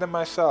 Made them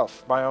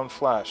myself, my own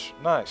flesh.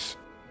 Nice,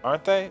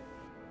 aren't they?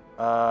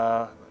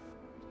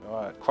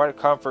 Quite a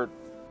comfort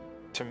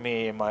to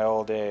me in my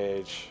old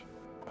age.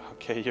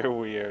 Okay, you're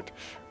weird.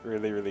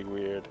 Really, really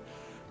weird.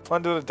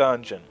 Plunder the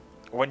dungeon.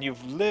 When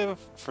you've lived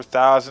for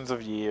thousands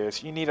of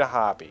years, you need a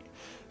hobby.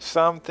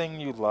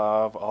 Something you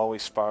love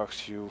always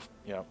sparks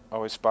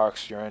always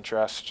sparks your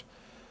interest.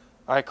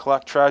 I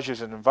collect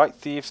treasures and invite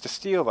thieves to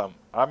steal them.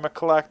 I'm a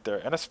collector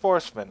and a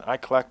sportsman. I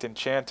collect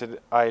enchanted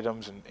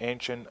items and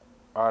ancient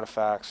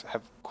artifacts,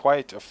 have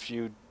quite a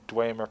few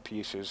Dwemer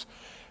pieces.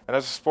 And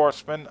as a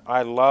sportsman,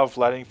 I love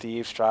letting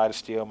thieves try to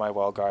steal my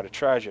well-guarded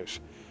treasures.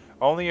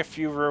 Only a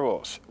few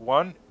rules.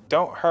 1.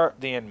 Don't hurt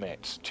the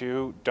inmates.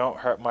 2. Don't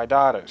hurt my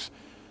daughters.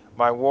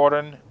 My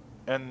warden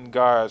and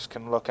guards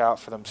can look out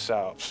for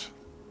themselves.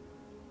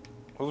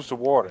 Who's the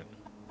warden?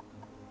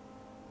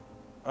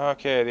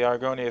 Okay, the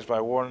Argoni is my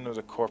warden of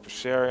the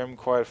Corpusarium,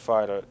 quite a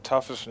fighter,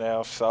 tough as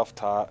nails,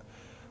 self-taught.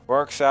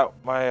 Works out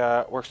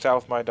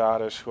with my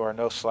daughters, who are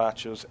no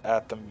slouches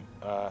at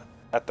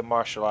the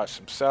martial arts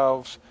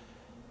themselves.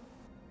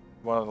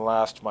 One of the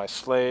last of my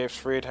slaves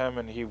freed him,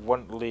 and he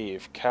wouldn't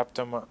leave. Kept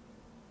him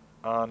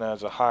on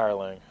as a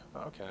hireling.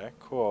 Okay,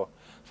 cool.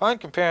 Fine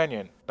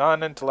companion, not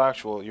an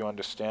intellectual, you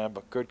understand,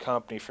 but good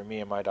company for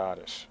me and my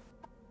daughters.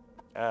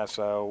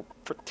 So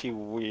pretty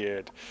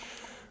weird.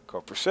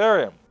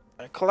 Corpusarium.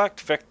 I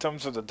collect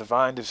victims of the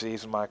divine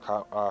disease in my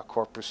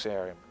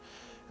corpusarium.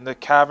 In the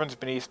caverns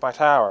beneath my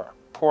tower.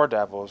 Poor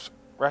devils.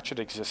 Wretched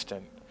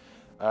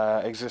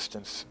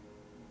existence.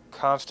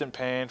 Constant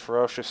pain,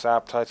 ferocious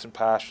appetites and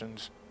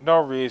passions.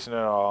 No reason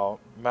at all.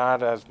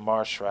 Mad as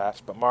marsh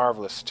rats, but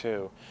marvelous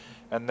too.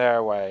 And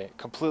their way.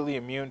 Completely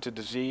immune to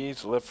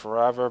disease, live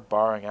forever,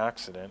 barring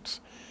accidents.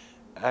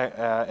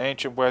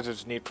 Ancient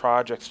wizards need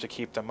projects to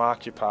keep them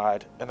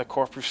occupied, and the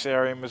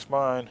corpusarium is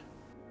mine.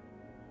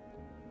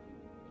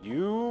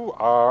 You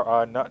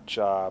are a nut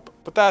job,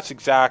 but that's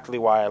exactly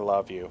why I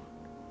love you.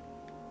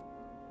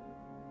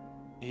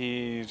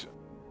 He's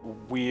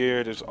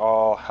weird as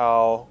all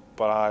hell,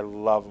 but I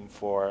love him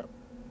for it.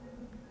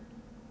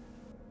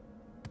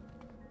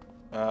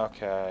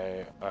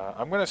 Okay,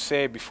 I'm gonna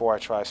save before I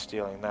try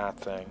stealing that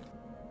thing,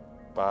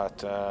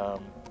 but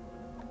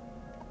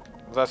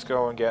let's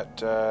go and get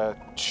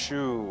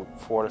 2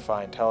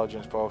 fortify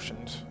intelligence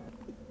potions.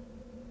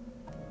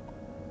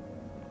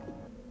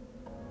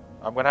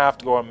 I'm gonna have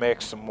to go and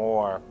make some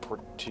more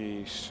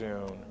pretty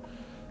soon,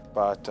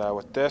 but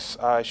with this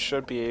I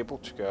should be able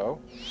to go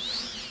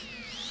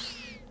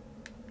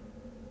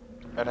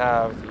and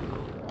have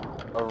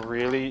a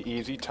really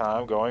easy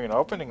time going and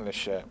opening this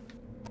shit.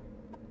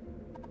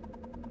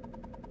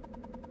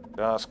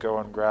 Now let's go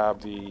and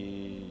grab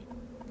the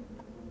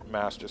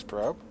Master's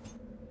Probe,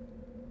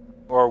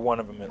 or one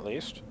of them at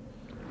least.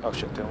 Oh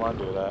shit, didn't want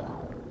to do that.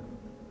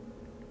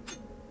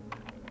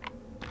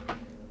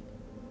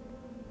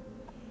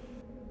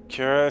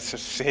 Curious of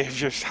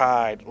Savior's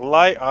Hide.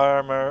 Light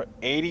armor,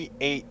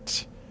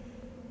 88.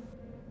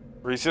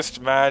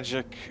 Resist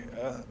magic,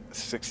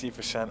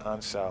 60%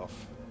 on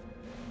self.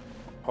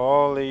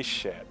 Holy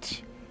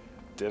shit.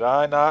 Did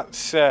I not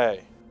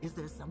say? Is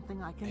there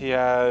something I can He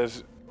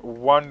has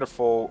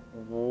wonderful,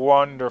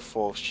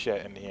 wonderful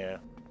shit in here.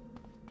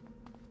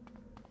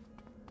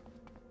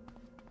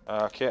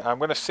 Okay, I'm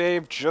gonna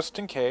save just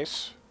in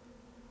case.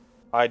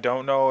 I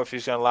don't know if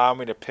he's gonna allow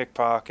me to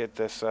pickpocket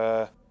this,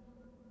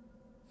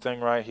 thing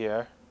right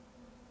here.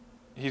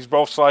 He's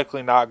most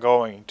likely not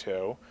going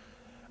to,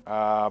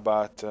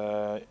 but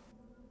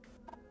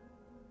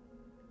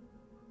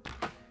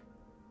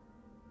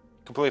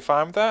completely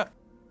fine with that?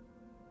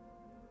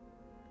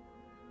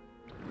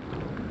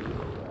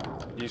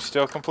 You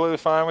still completely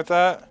fine with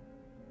that?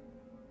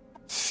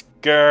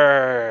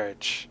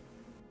 Scourge.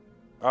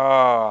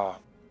 Ah,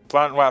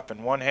 blunt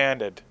weapon,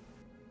 one-handed.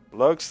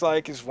 Looks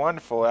like it's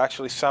wonderful. It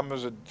actually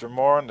summons a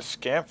Dremora and a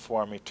Scamp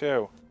for me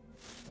too.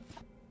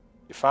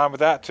 You fine with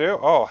that too?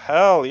 Oh,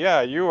 hell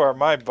yeah, you are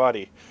my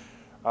buddy.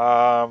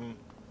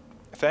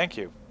 Thank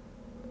you.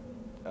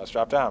 Now let's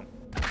drop down.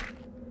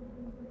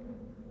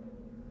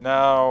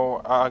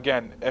 Now,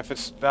 again, if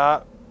it's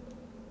not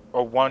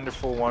a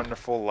wonderful,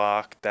 wonderful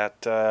lock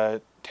that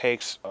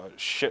takes a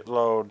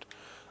shitload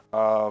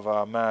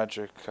of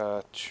magic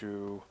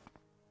to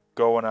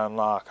go and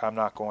unlock, I'm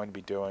not going to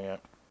be doing it.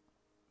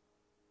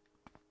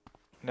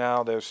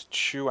 Now, there's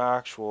 2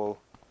 actual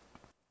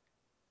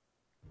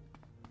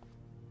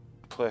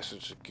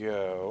places to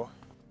go.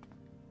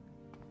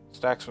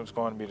 This next one's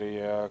going to be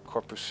the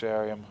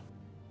Corpusarium.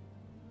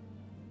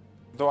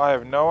 Though I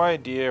have no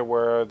idea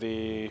where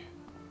the...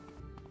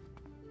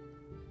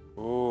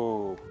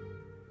 Ooh.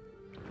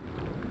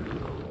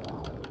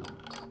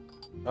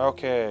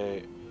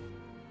 Okay.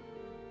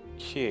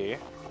 Key.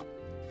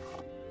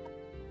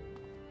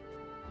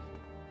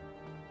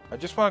 I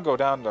just want to go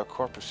down to the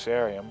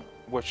Corpusarium,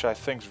 which I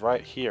think's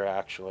right here,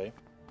 actually.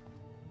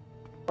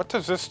 What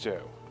does this do?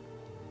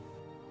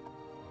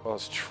 Well,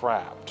 it's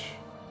trapped.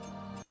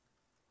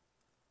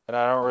 And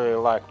I don't really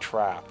like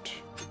trapped.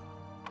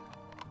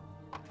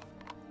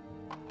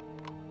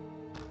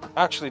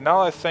 Actually, now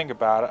that I think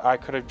about it, I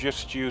could have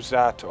just used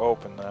that to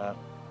open that.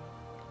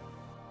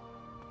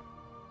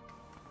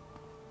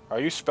 Are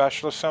you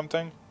special or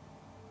something?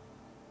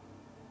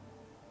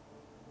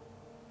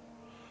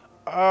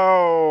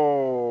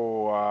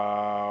 Oh,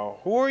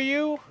 who are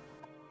you?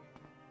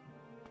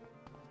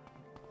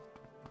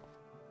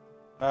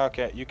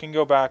 Okay, you can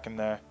go back in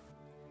there.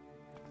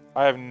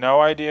 I have no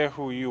idea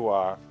who you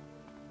are.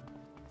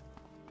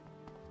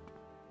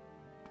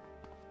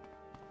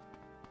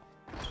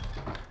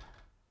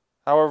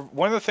 However,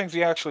 one of the things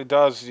he actually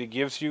does is he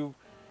gives you,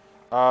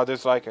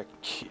 there's like a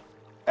key.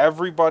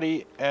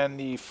 Everybody in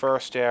the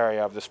first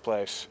area of this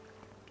place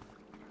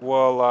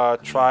will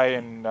try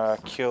and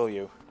kill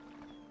you.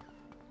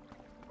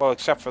 Well,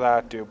 except for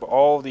that dude, but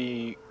all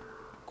the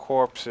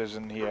corpses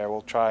in here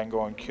will try and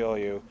go and kill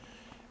you.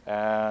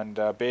 And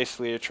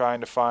basically you're trying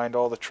to find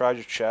all the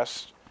treasure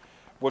chests,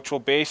 which will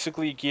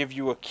basically give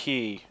you a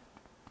key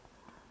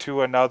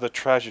to another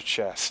treasure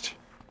chest.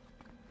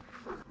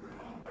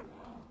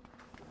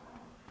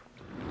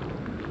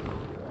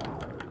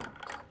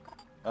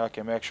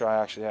 Okay, make sure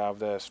I actually have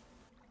this.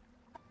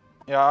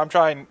 You know, I'm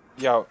trying,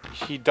 you know,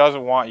 he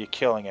doesn't want you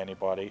killing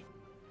anybody.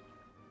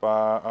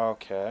 But,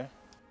 okay.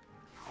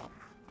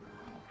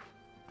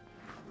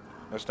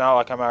 It's not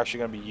like I'm actually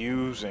going to be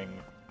using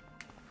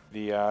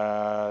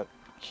the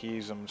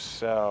keys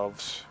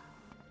themselves.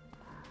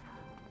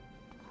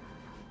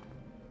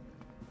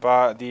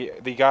 But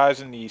the guys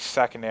in the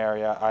second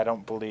area, I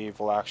don't believe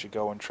will actually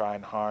go and try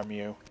and harm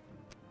you.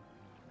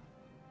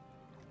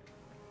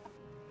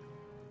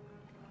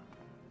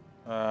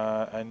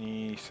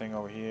 Anything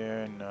over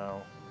here?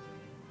 No.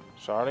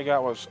 So all I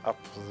got was up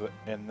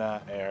in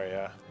that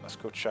area. Let's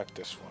go check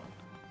this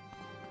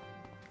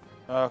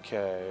one.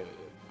 Okay,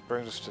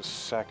 brings us to the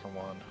second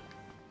one.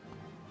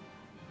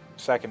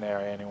 Second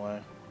area anyway.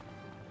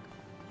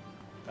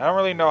 I don't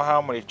really know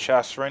how many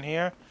chests are in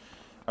here.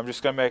 I'm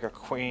just gonna make a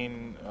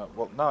clean,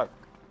 well, not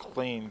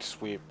clean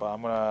sweep, but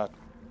I'm gonna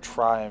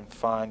try and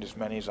find as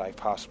many as I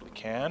possibly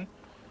can.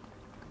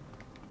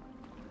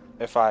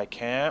 If I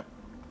can't,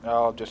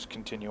 I'll just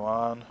continue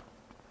on.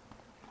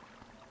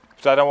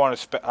 Because I don't want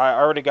to I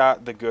already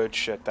got the good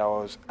shit that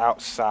was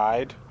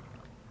outside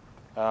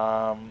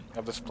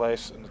of this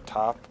place in the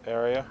top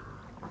area.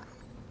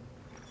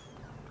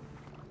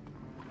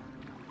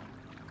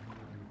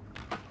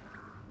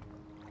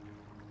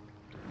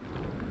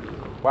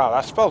 Wow,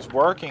 that spell's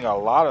working a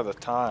lot of the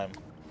time.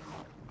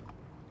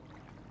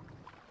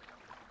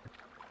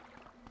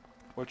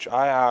 Which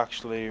I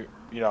actually,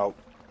 you know,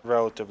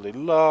 relatively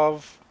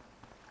love.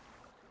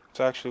 It's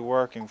actually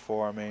working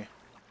for me.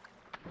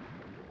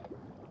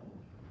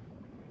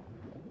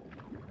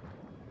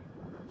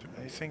 Is there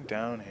anything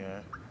down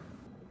here?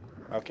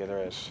 Okay,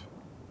 there is.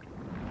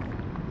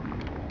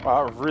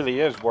 Wow, it really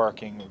is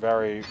working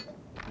very,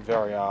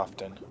 very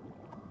often.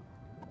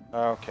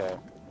 Okay.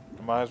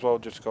 Might as well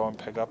just go and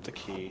pick up the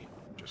key,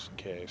 just in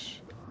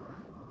case.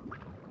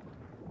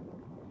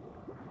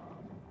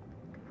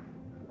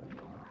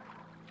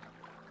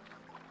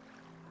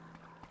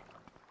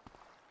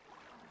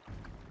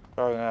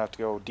 Probably gonna have to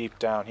go deep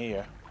down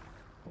here.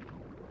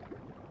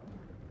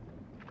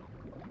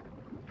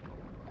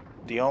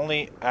 The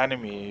only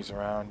enemies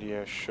around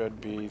here should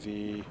be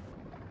the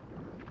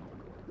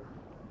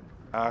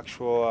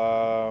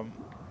actual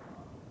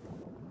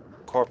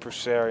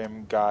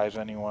Corpusarium guys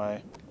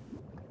anyway.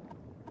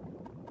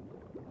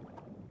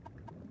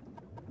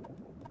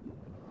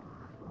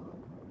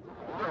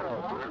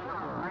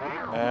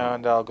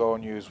 And I'll go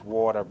and use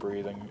water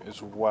breathing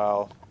as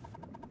well.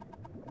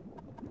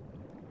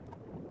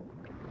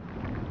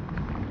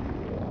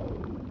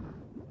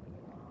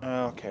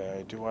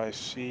 Okay, do I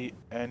see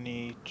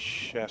any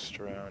chest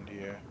around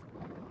here?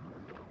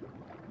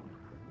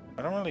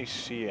 I don't really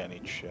see any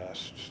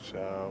chests,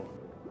 so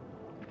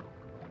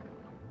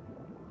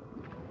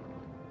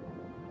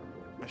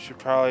I should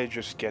probably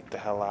just get the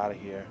hell out of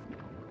here.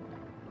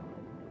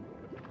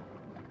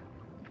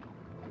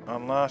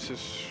 Unless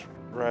it's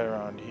right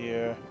around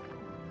here.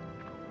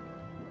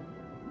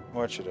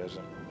 Which it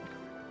isn't.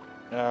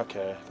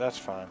 Okay, that's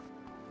fine.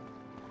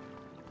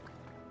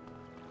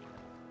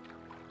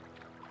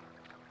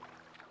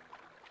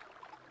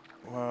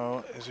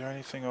 Well, is there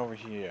anything over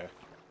here?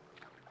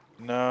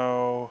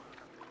 No.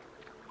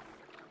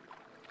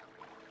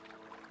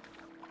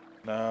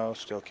 No,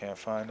 still can't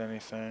find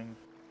anything.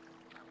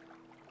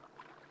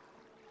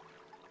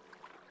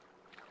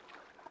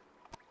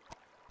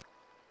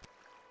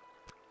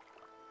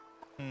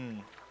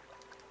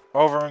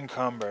 Over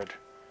encumbered.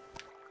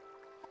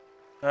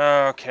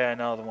 Okay,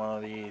 another one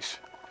of these.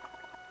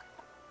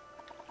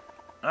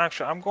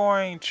 Actually, I'm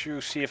going to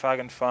see if I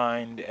can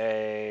find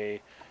a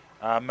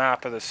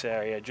map of this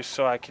area, just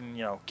so I can,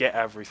 you know, get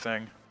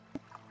everything.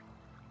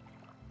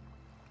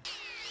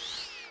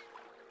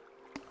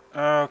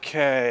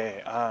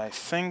 Okay, I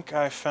think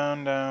I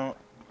found out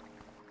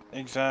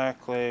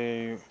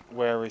exactly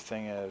where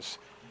everything is.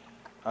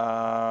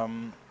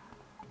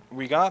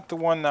 We got the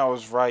one that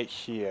was right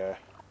here.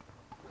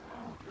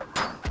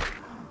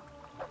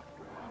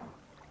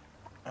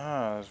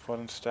 There's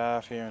wooden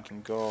staff here and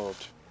some gold.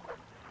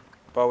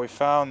 But we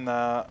found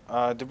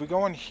that. Did we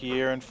go in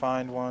here and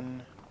find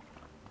one?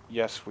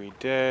 Yes, we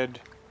did.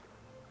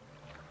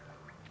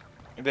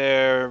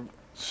 There's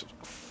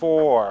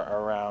 4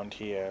 around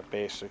here,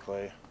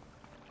 basically.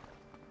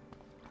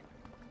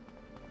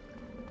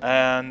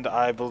 And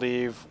I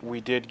believe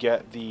we did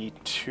get the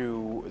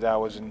 2 that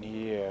was in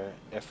here,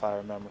 if I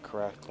remember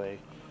correctly.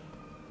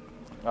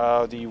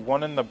 The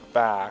one in the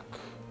back.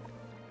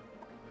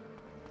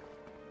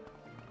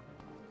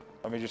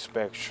 Let me just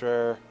make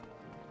sure.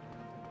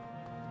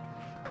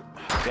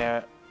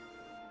 Damn it.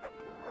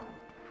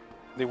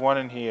 The one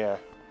in here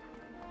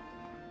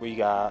we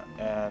got,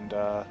 and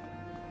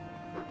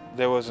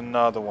there was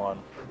another one.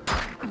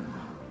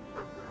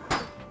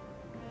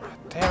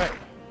 Damn it.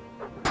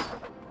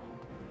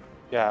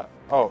 Yeah.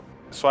 Oh,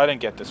 so I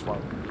didn't get this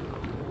one.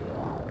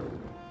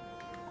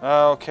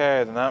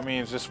 Okay, then that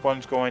means this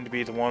one's going to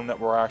be the one that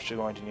we're actually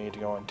going to need to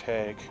go and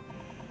take.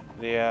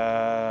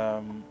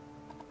 The,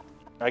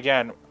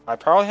 again, I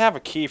probably have a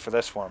key for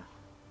this one.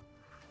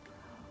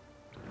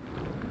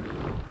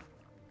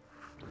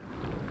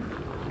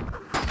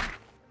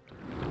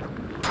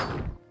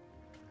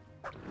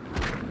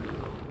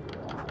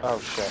 Oh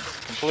shit.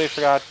 Completely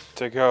forgot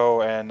to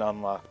go and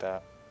unlock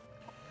that.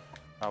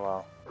 Oh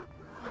well.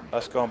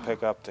 Let's go and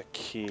pick up the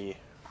key.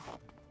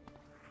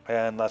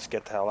 And let's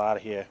get the hell out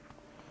of here.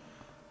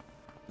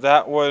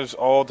 That was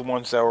all the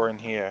ones that were in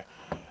here.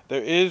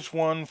 There is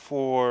one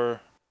for...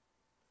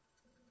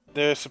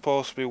 There's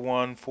supposed to be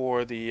one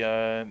for the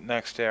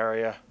next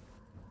area.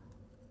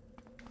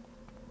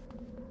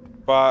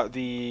 But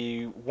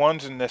the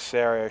ones in this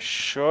area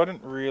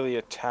shouldn't really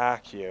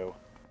attack you.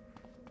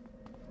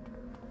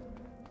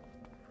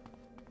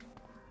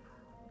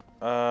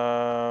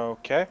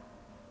 Okay.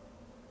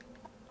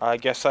 I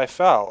guess I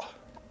fell.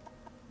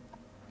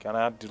 Gonna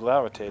have to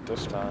levitate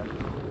this time.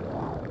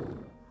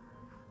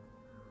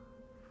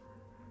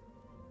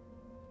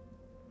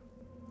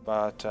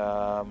 But,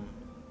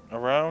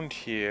 around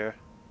here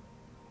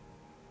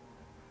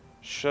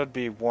should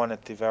be one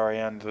at the very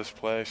end of this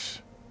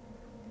place.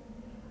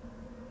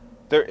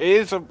 There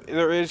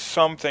is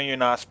something you're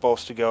not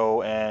supposed to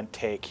go and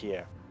take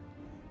here.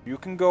 You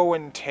can go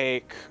and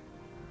take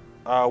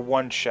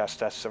one chest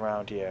that's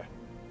around here.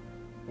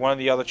 One of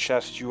the other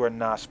chests you are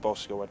not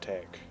supposed to go and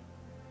take.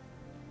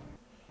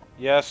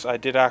 Yes, I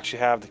did actually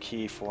have the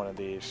key for one of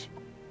these.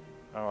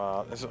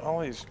 Oh, there's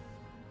all these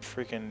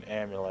freaking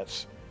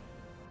amulets.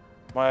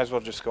 Might as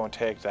well just go and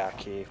take that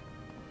key.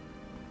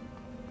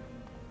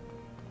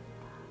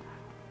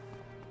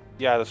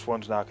 Yeah, this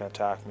one's not going to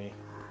attack me,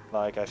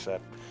 like I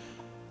said.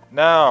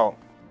 Now,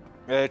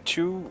 there are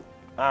 2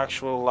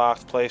 actual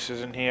locked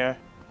places in here.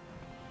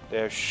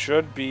 There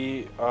should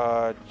be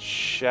a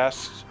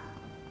chest.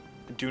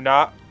 Do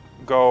not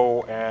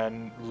go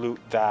and loot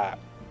that,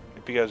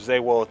 because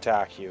they will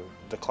attack you,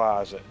 the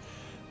closet.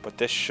 But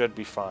this should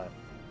be fine.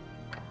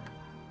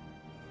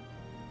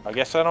 I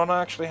guess I don't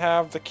actually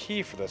have the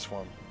key for this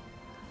one.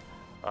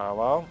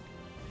 Well.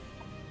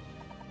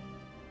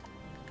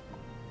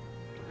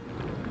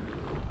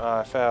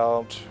 I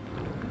failed.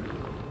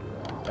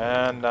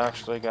 And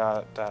actually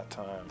got it that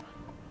time.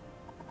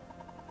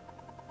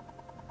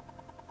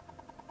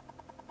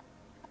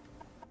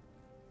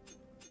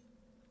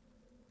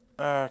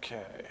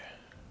 Okay.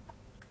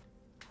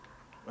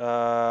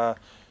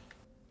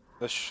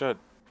 This should...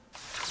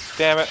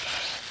 Damn it!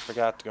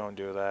 Forgot to go and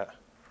do that.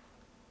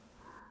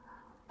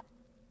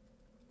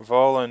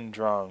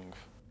 Volendrung.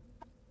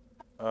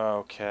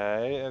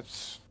 Okay,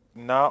 it's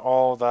not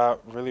all that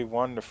really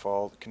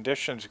wonderful. The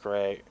condition's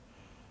great,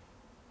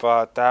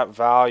 but that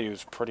value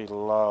is pretty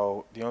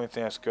low. The only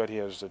thing that's good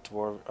here is the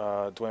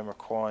Dwemer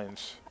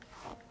coins.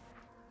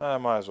 I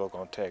might as well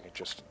go and take it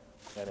just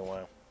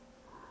anyway.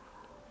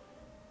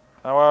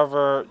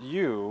 However,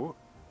 you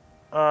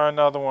are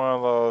another one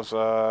of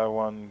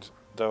those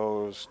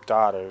those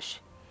daughters.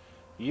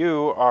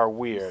 You are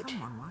weird.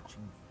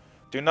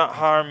 Do not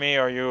harm me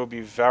or you will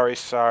be very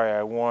sorry.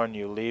 I warn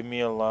you. Leave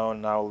me alone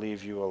and I will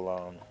leave you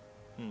alone.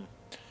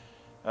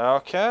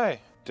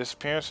 Okay.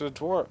 Disappearance of the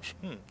dwarves.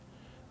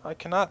 I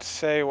cannot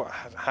say what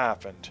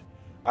happened.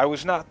 I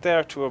was not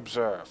there to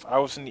observe. I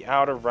was in the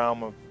outer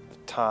realm of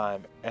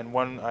time, and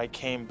when I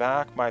came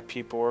back, my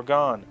people were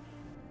gone.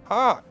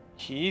 Ha!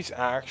 He's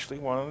actually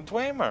one of the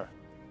Dwemer.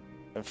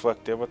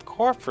 Inflicted with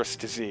corpus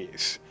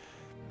disease.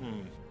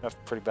 That's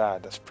pretty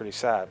bad. That's pretty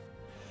sad.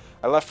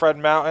 I left Red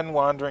Mountain,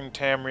 wandering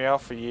Tamriel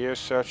for years,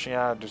 searching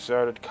out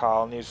deserted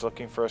colonies,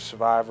 looking for a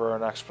survivor or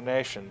an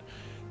explanation.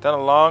 Then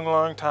a long,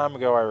 long time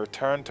ago, I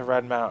returned to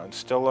Red Mountain,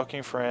 still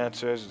looking for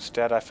answers.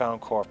 Instead, I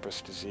found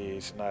corpus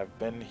disease, and I've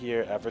been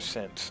here ever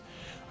since.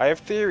 I have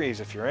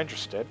theories, if you're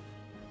interested.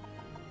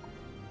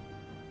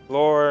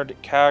 Lord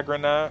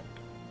Kagranak,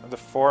 the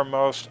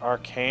foremost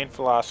arcane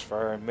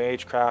philosopher and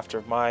mage crafter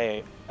of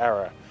my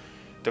era,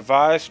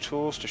 devised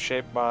tools to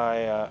shape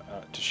my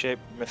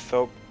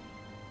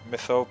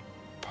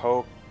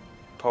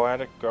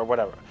poetic or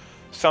whatever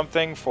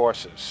something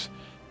forces,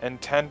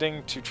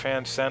 intending to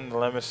transcend the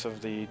limits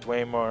of the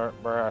Dwemer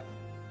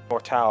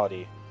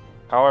mortality.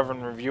 However,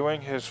 in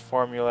reviewing his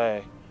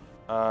formulae,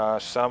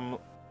 some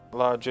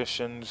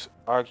logicians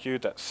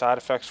argued that side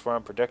effects were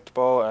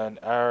unpredictable and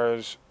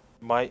errors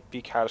might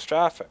be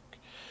catastrophic.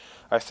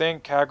 I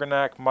think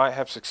Kagranak might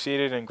have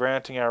succeeded in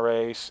granting our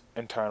race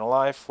eternal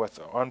life with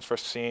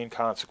unforeseen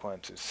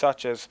consequences,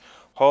 such as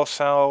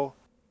wholesale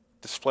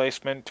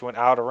displacement to an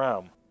outer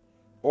realm.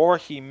 Or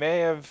he may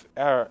have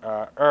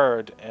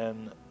erred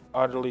and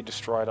utterly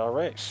destroyed our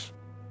race.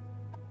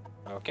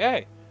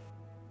 Okay.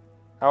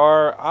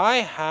 However, I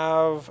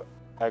have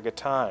a good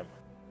time.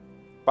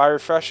 By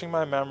refreshing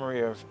my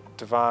memory of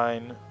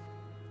divine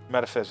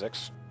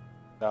metaphysics,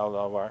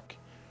 that'll work.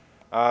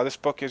 This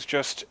book is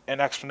just an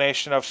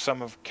explanation of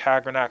some of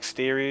Kagranak's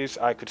theories.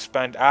 I could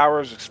spend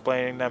hours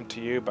explaining them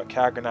to you, but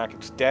Kagranak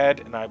is dead,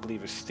 and I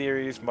believe his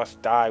theories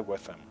must die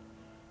with him.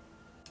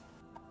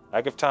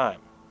 Lack of time.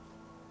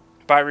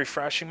 By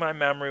refreshing my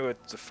memory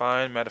with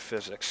divine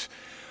metaphysics,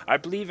 I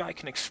believe I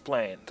can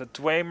explain. The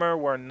Dwemer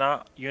were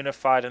not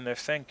unified in their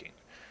thinking.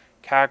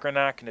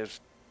 Kagranak and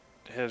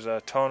his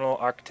tonal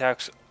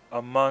architects,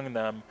 among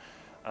them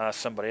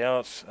somebody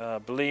else,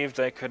 believed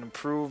they could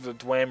improve the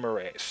Dwemer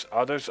race.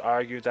 Others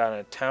argued that an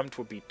attempt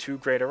would be too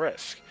great a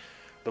risk.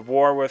 The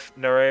war with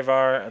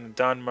Nerevar and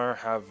the Dunmer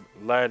have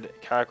led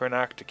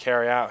Kagranak to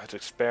carry out his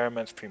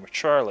experiments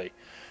prematurely,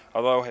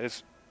 although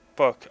his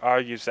book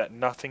argues that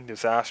nothing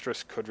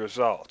disastrous could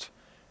result.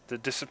 The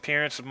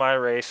disappearance of my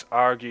race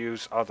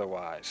argues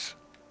otherwise.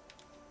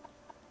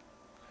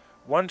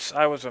 Once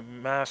I was a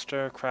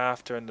master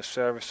crafter in the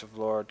service of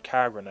Lord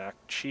Kagranak,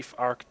 chief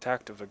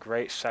architect of the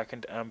great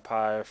Second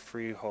Empire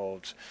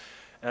freeholds,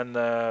 and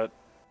the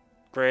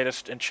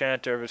greatest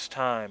enchanter of his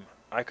time.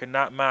 I could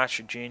not match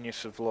the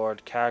genius of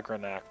Lord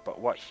Kagranak, but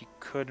what he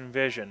could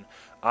envision,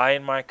 I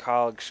and my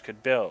colleagues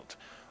could build.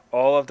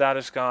 All of that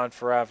is gone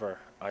forever.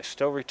 I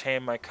still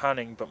retain my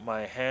cunning, but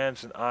my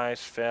hands and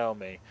eyes fail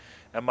me,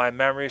 and my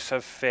memories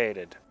have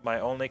faded. My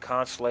only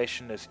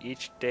consolation is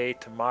each day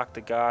to mock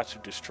the gods who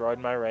destroyed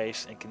my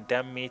race and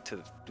condemn me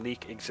to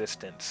bleak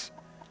existence.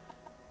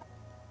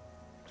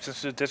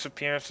 Since the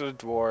disappearance of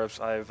the dwarves,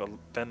 I have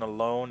been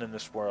alone in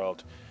this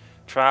world,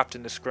 trapped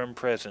in this grim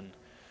prison.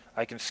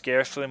 I can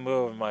scarcely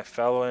move, and my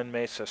fellow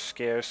inmates have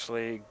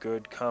scarcely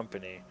good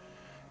company.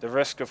 The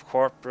risk of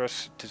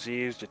corporous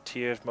disease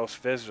deters most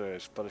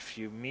visitors, but if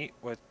you meet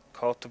with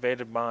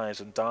cultivated minds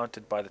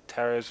undaunted by the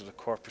terrors of the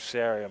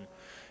corpusarium,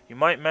 you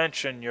might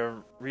mention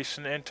your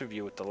recent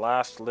interview with the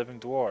last living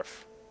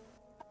dwarf.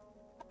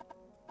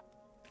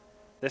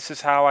 This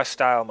is how I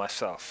style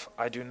myself.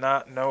 I do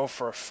not know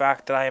for a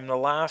fact that I am the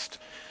last,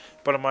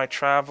 but in my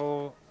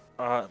travels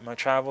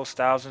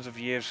thousands of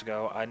years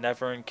ago, I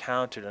never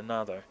encountered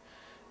another.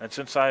 And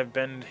since I have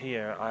been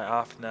here, I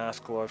often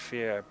ask Lord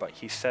Fear, but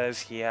he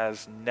says he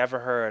has never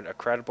heard a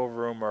credible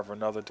rumor of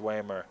another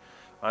Dwemer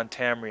on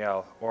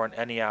Tamriel or in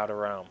any outer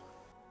realm.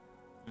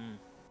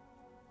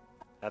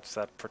 That's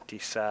pretty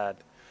sad.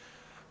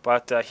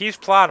 But he's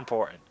plot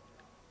important.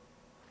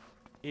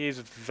 He's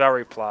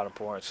very plot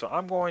important. So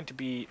I'm going to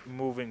be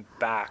moving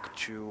back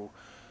to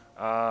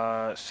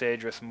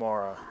Sadris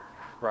Mora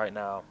right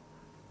now.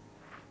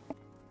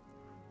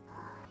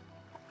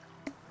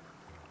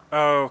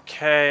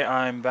 Okay,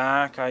 I'm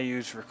back. I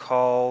used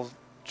recall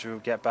to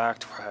get back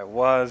to where I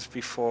was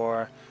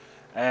before.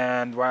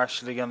 And we're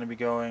actually going to be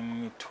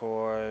going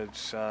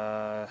towards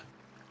Tel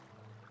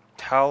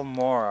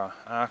Mora,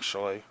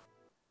 actually.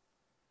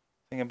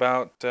 The thing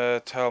about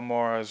Tel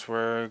Mora is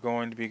we're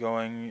going to be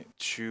going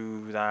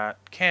to that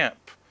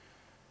camp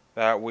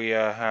that we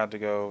had to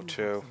go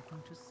to.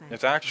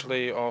 It's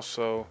actually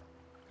also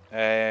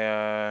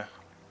a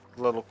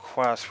little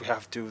quest we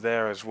have to do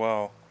there as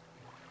well.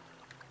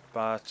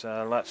 But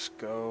let's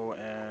go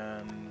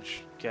and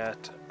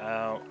get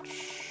out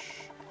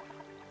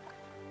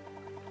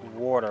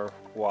water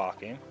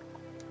walking.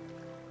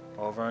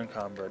 Over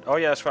encumbered. Oh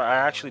yeah, that's right. I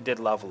actually did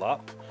level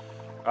up.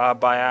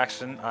 By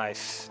accident, I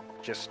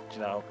just,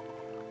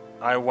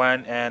 I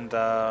went and,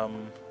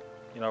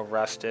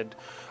 rested.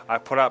 I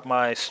put up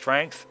my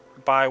strength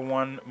by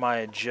 1, my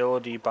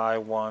agility by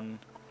 1,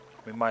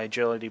 my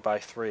agility by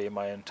 3,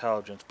 my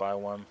intelligence by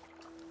 1.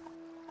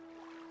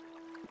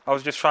 I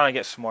was just trying to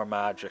get some more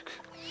magic.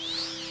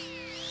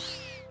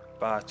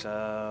 But,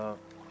 gonna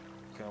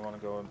want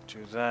to go and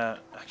do that.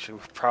 Actually,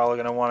 we're probably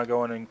gonna want to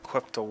go in and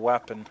equip the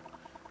weapon.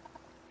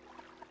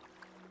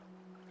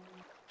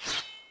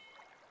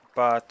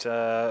 But,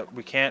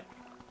 we can't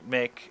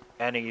make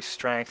any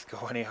strength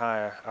go any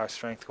higher. Our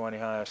strength go any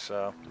higher,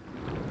 so.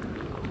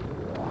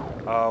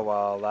 Oh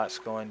well, that's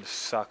going to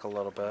suck a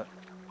little bit.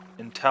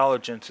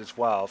 Intelligence as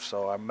well,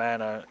 so our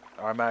mana,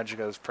 our magic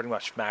is pretty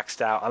much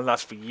maxed out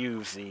unless we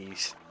use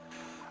these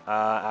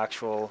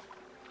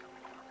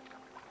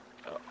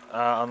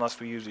unless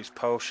we use these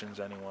potions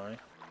anyway.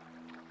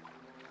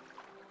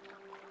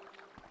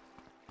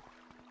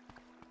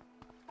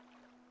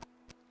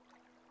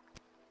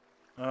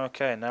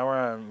 Okay, now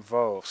we're in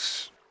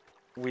Vos.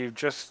 We've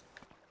just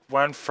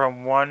went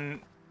from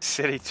one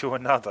city to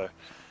another.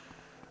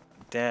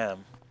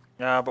 Damn.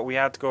 But we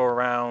have to go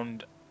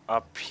around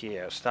up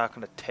here. It's not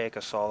going to take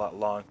us all that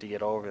long to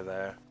get over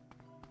there.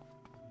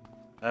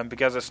 And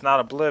because it's not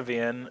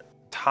Oblivion,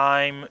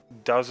 time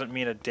doesn't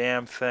mean a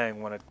damn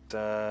thing when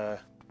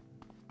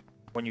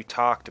when you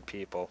talk to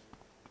people.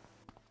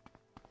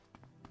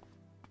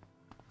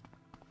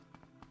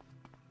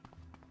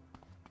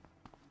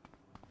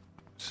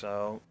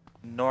 So,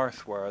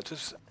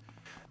 northwards.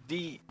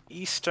 The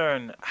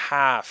eastern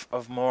half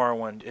of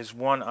Morrowind is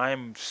one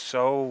I'm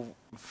so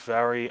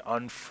very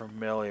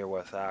unfamiliar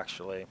with,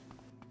 actually.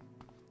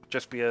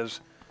 Just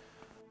because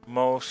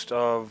most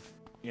of,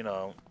 you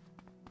know,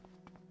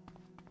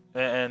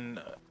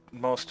 and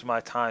most of my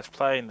times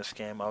playing this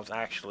game, I was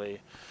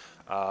actually,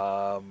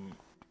 I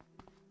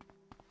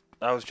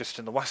was just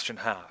in the western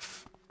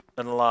half.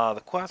 And a lot of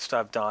the quests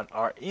I've done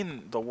are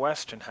in the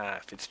western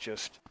half. It's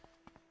just,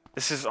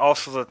 this is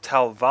also the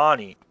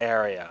Telvanni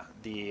area.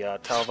 The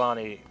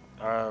Telvanni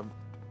are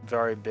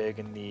very big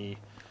in the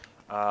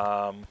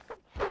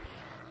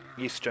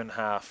eastern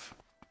half.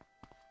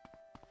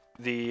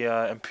 The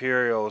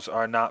Imperials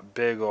are not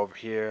big over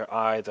here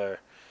either.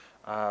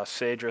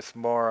 Sadrith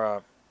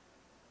Mora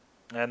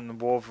and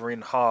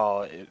Wolverine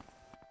Hall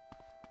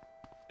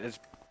is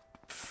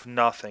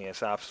nothing.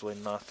 It's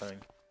absolutely nothing.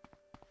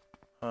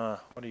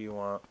 What do you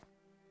want?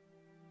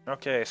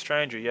 Okay,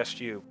 stranger, yes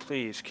you.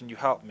 Please, can you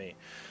help me?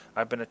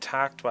 I've been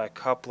attacked by a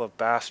couple of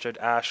bastard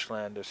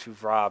Ashlanders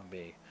who've robbed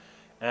me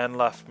and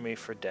left me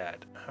for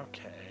dead.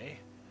 Okay.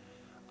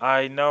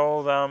 I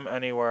know them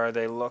anywhere.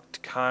 They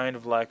looked kind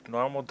of like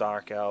normal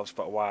dark elves,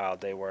 but wild.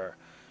 They were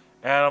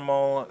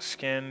animal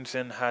skins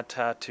and had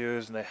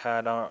tattoos, and they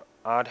had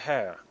odd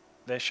hair.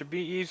 They should be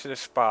easy to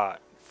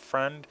spot.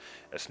 Friend,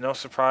 it's no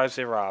surprise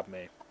they robbed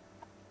me.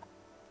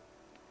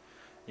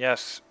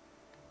 Yes.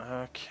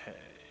 Okay.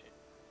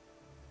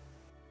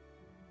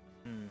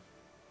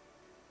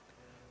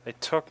 They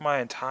took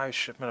my entire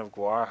shipment of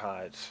guar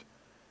hides.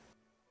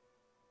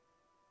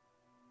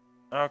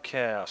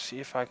 Okay, I'll see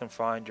if I can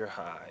find your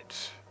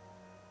hides.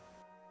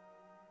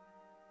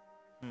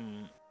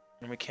 And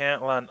we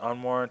can't let an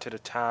unwarranted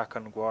attack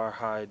on guar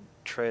hide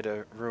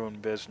trader ruin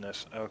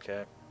business.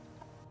 Okay.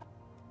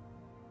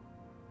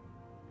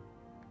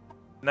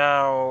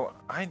 Now,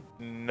 I had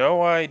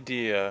no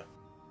idea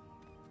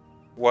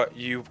what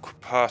you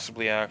could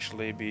possibly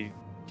actually be,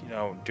 you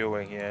know,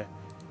 doing here.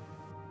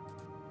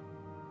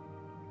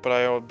 But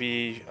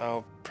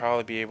I'll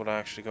probably be able to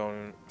actually go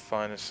and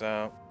find this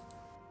out.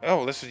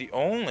 Oh, this is the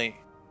only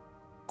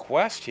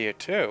quest here,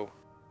 too.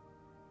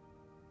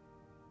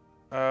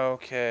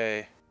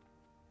 Okay.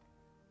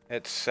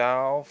 It's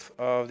south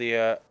of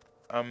the,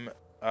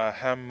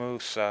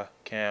 Hamusa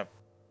camp.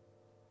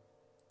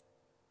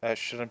 That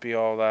shouldn't be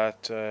all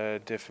that,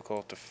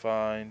 difficult to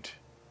find.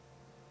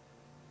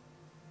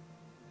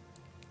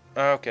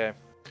 Okay.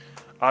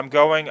 I'm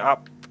going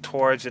up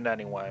towards it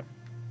anyway.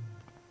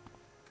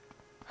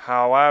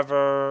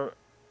 However...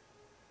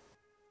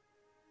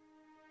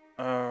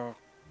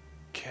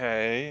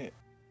 Okay...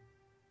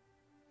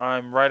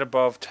 I'm right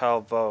above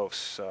Talvos,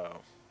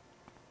 so...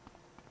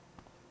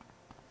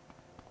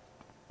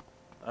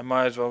 I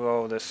might as well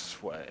go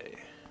this way.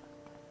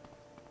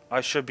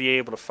 I should be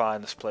able to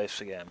find this place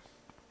again.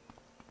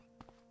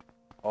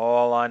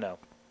 All I know.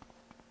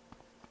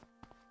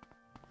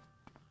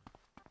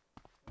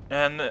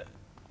 And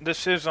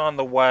this is on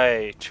the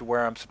way to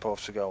where I'm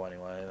supposed to go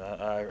anyway.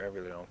 I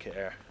really don't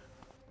care.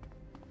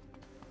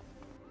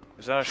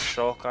 Is that a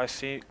shulk I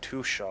see?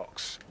 2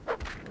 shulks.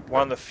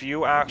 One of the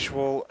few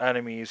actual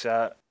enemies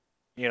that,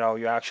 you know,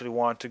 you actually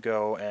want to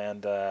go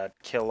and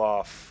kill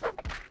off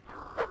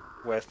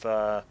with,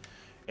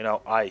 you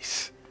know,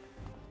 ice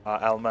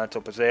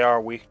elemental, because they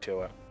are weak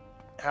to it.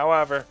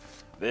 However,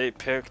 they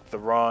picked the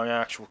wrong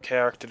actual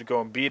character to go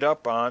and beat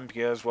up on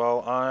because,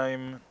 well,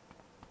 I'm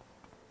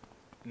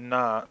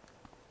not.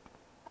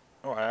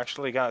 Oh, I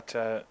actually got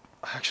to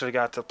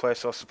the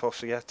place I was supposed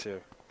to get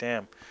to.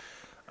 Damn.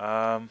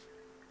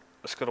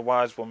 Let's go to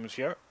Wise Woman's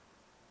here.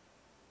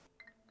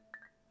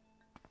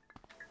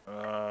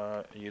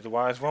 Are you the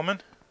Wise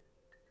Woman?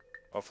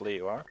 Hopefully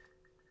you are.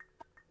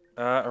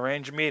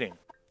 Arrange a meeting.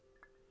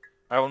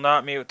 I will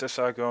not meet with this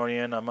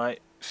Argonian. I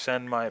might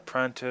send my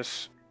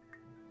apprentice.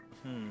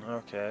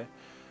 Okay.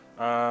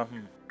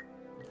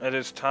 It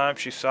is time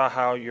she saw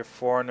how your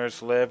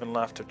foreigners live and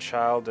left her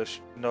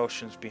childish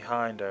notions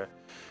behind her.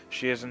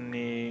 She is in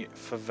the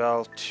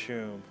Favel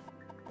tomb.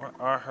 What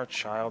are her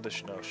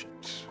childish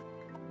notions?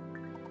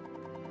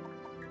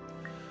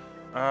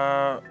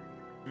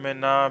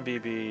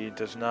 Minabibi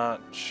does not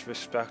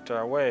respect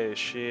our ways.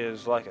 She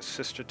is like a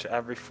sister to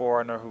every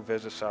foreigner who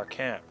visits our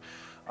camp.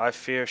 I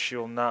fear she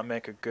will not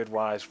make a good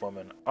wise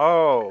woman.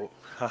 Oh,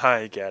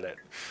 I get it.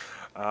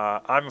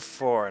 I'm a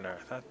foreigner.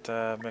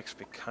 That makes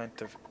me kind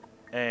of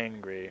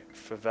angry.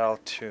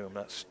 Favel tomb.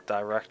 That's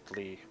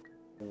directly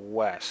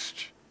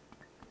west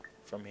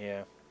from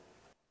here.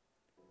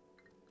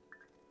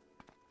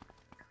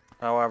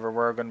 However,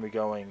 we're going to be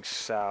going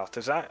south.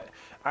 Is that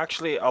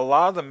actually a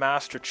lot of the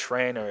master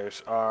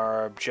trainers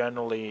are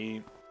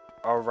generally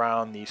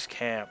around these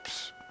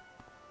camps.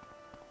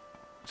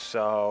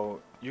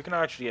 So you can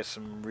actually get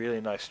some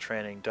really nice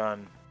training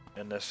done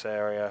in this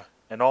area.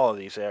 In all of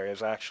these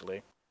areas,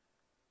 actually.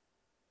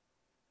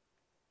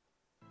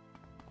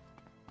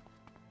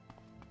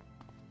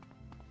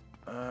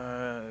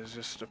 Is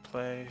this the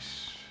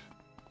place?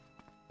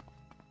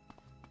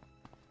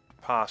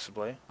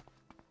 Possibly.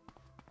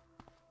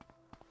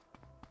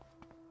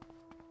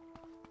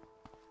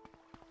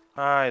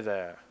 Hi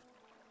there.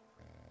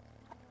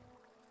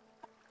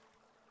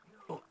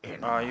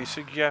 Are you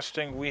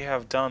suggesting we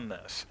have done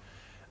this?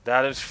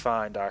 That is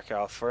fine, Dark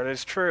Elf, for it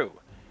is true.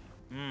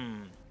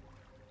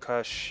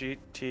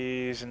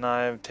 Kashites and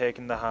I have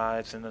taken the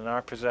hides, and in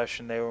our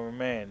possession they will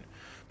remain.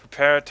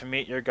 Prepare to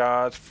meet your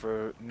gods,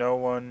 for no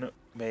one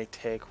may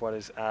take what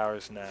is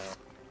ours now.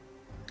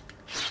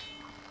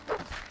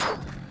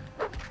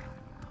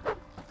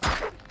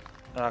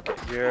 Okay,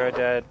 you're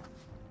dead.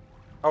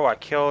 Oh, I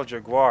killed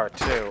Jaguar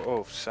too.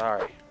 Oh,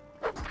 sorry.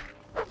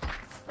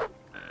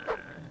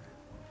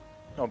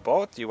 No,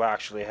 both you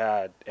actually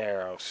had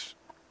arrows.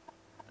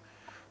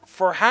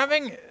 For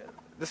having...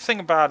 The thing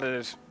about it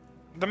is,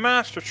 the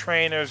master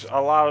trainers, a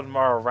lot of them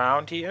are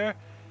around here.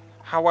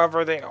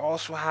 However, they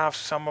also have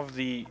some of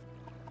the...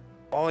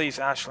 All these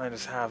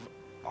Ashlanders have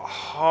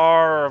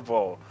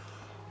horrible,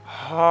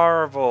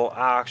 horrible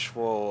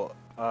actual,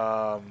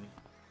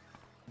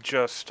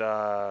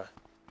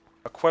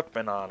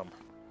 equipment on them.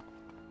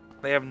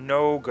 They have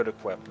no good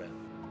equipment.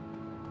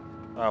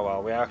 Oh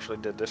well, we actually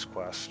did this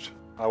quest.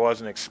 I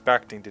wasn't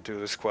expecting to do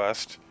this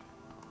quest.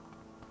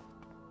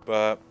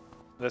 But,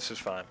 this is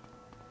fine.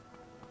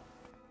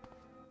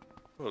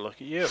 Oh, look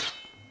at you.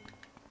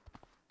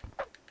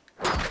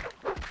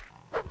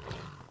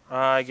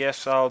 I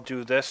guess I'll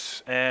do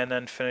this and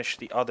then finish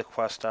the other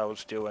quest I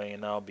was doing,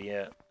 and that'll be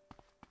it.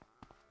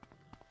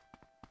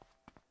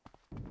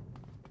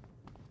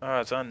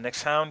 Oh, it's on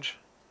Nick's Hound?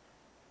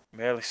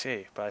 Barely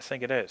see, but I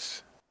think it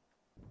is.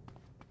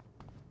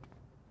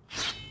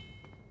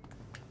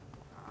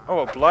 Oh,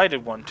 a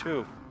blighted one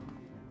too.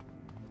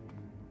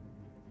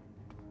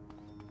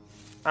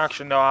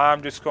 Actually, no,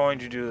 I'm just going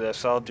to do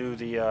this. I'll do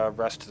the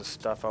rest of the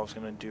stuff I was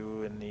going to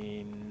do in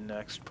the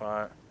next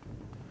part.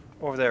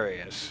 Oh, there he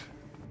is.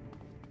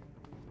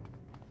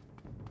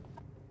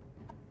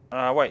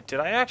 Wait, did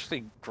I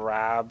actually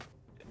grab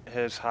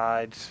his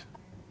hides?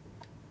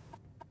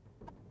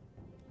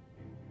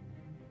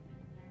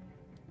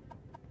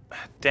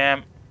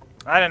 Damn,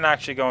 I didn't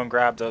actually go and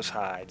grab those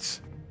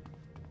hides.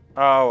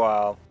 Oh,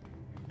 well.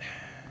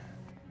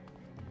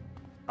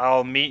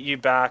 I'll meet you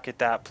back at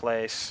that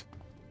place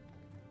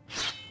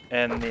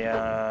in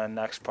the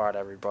next part,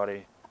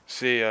 everybody.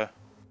 See ya.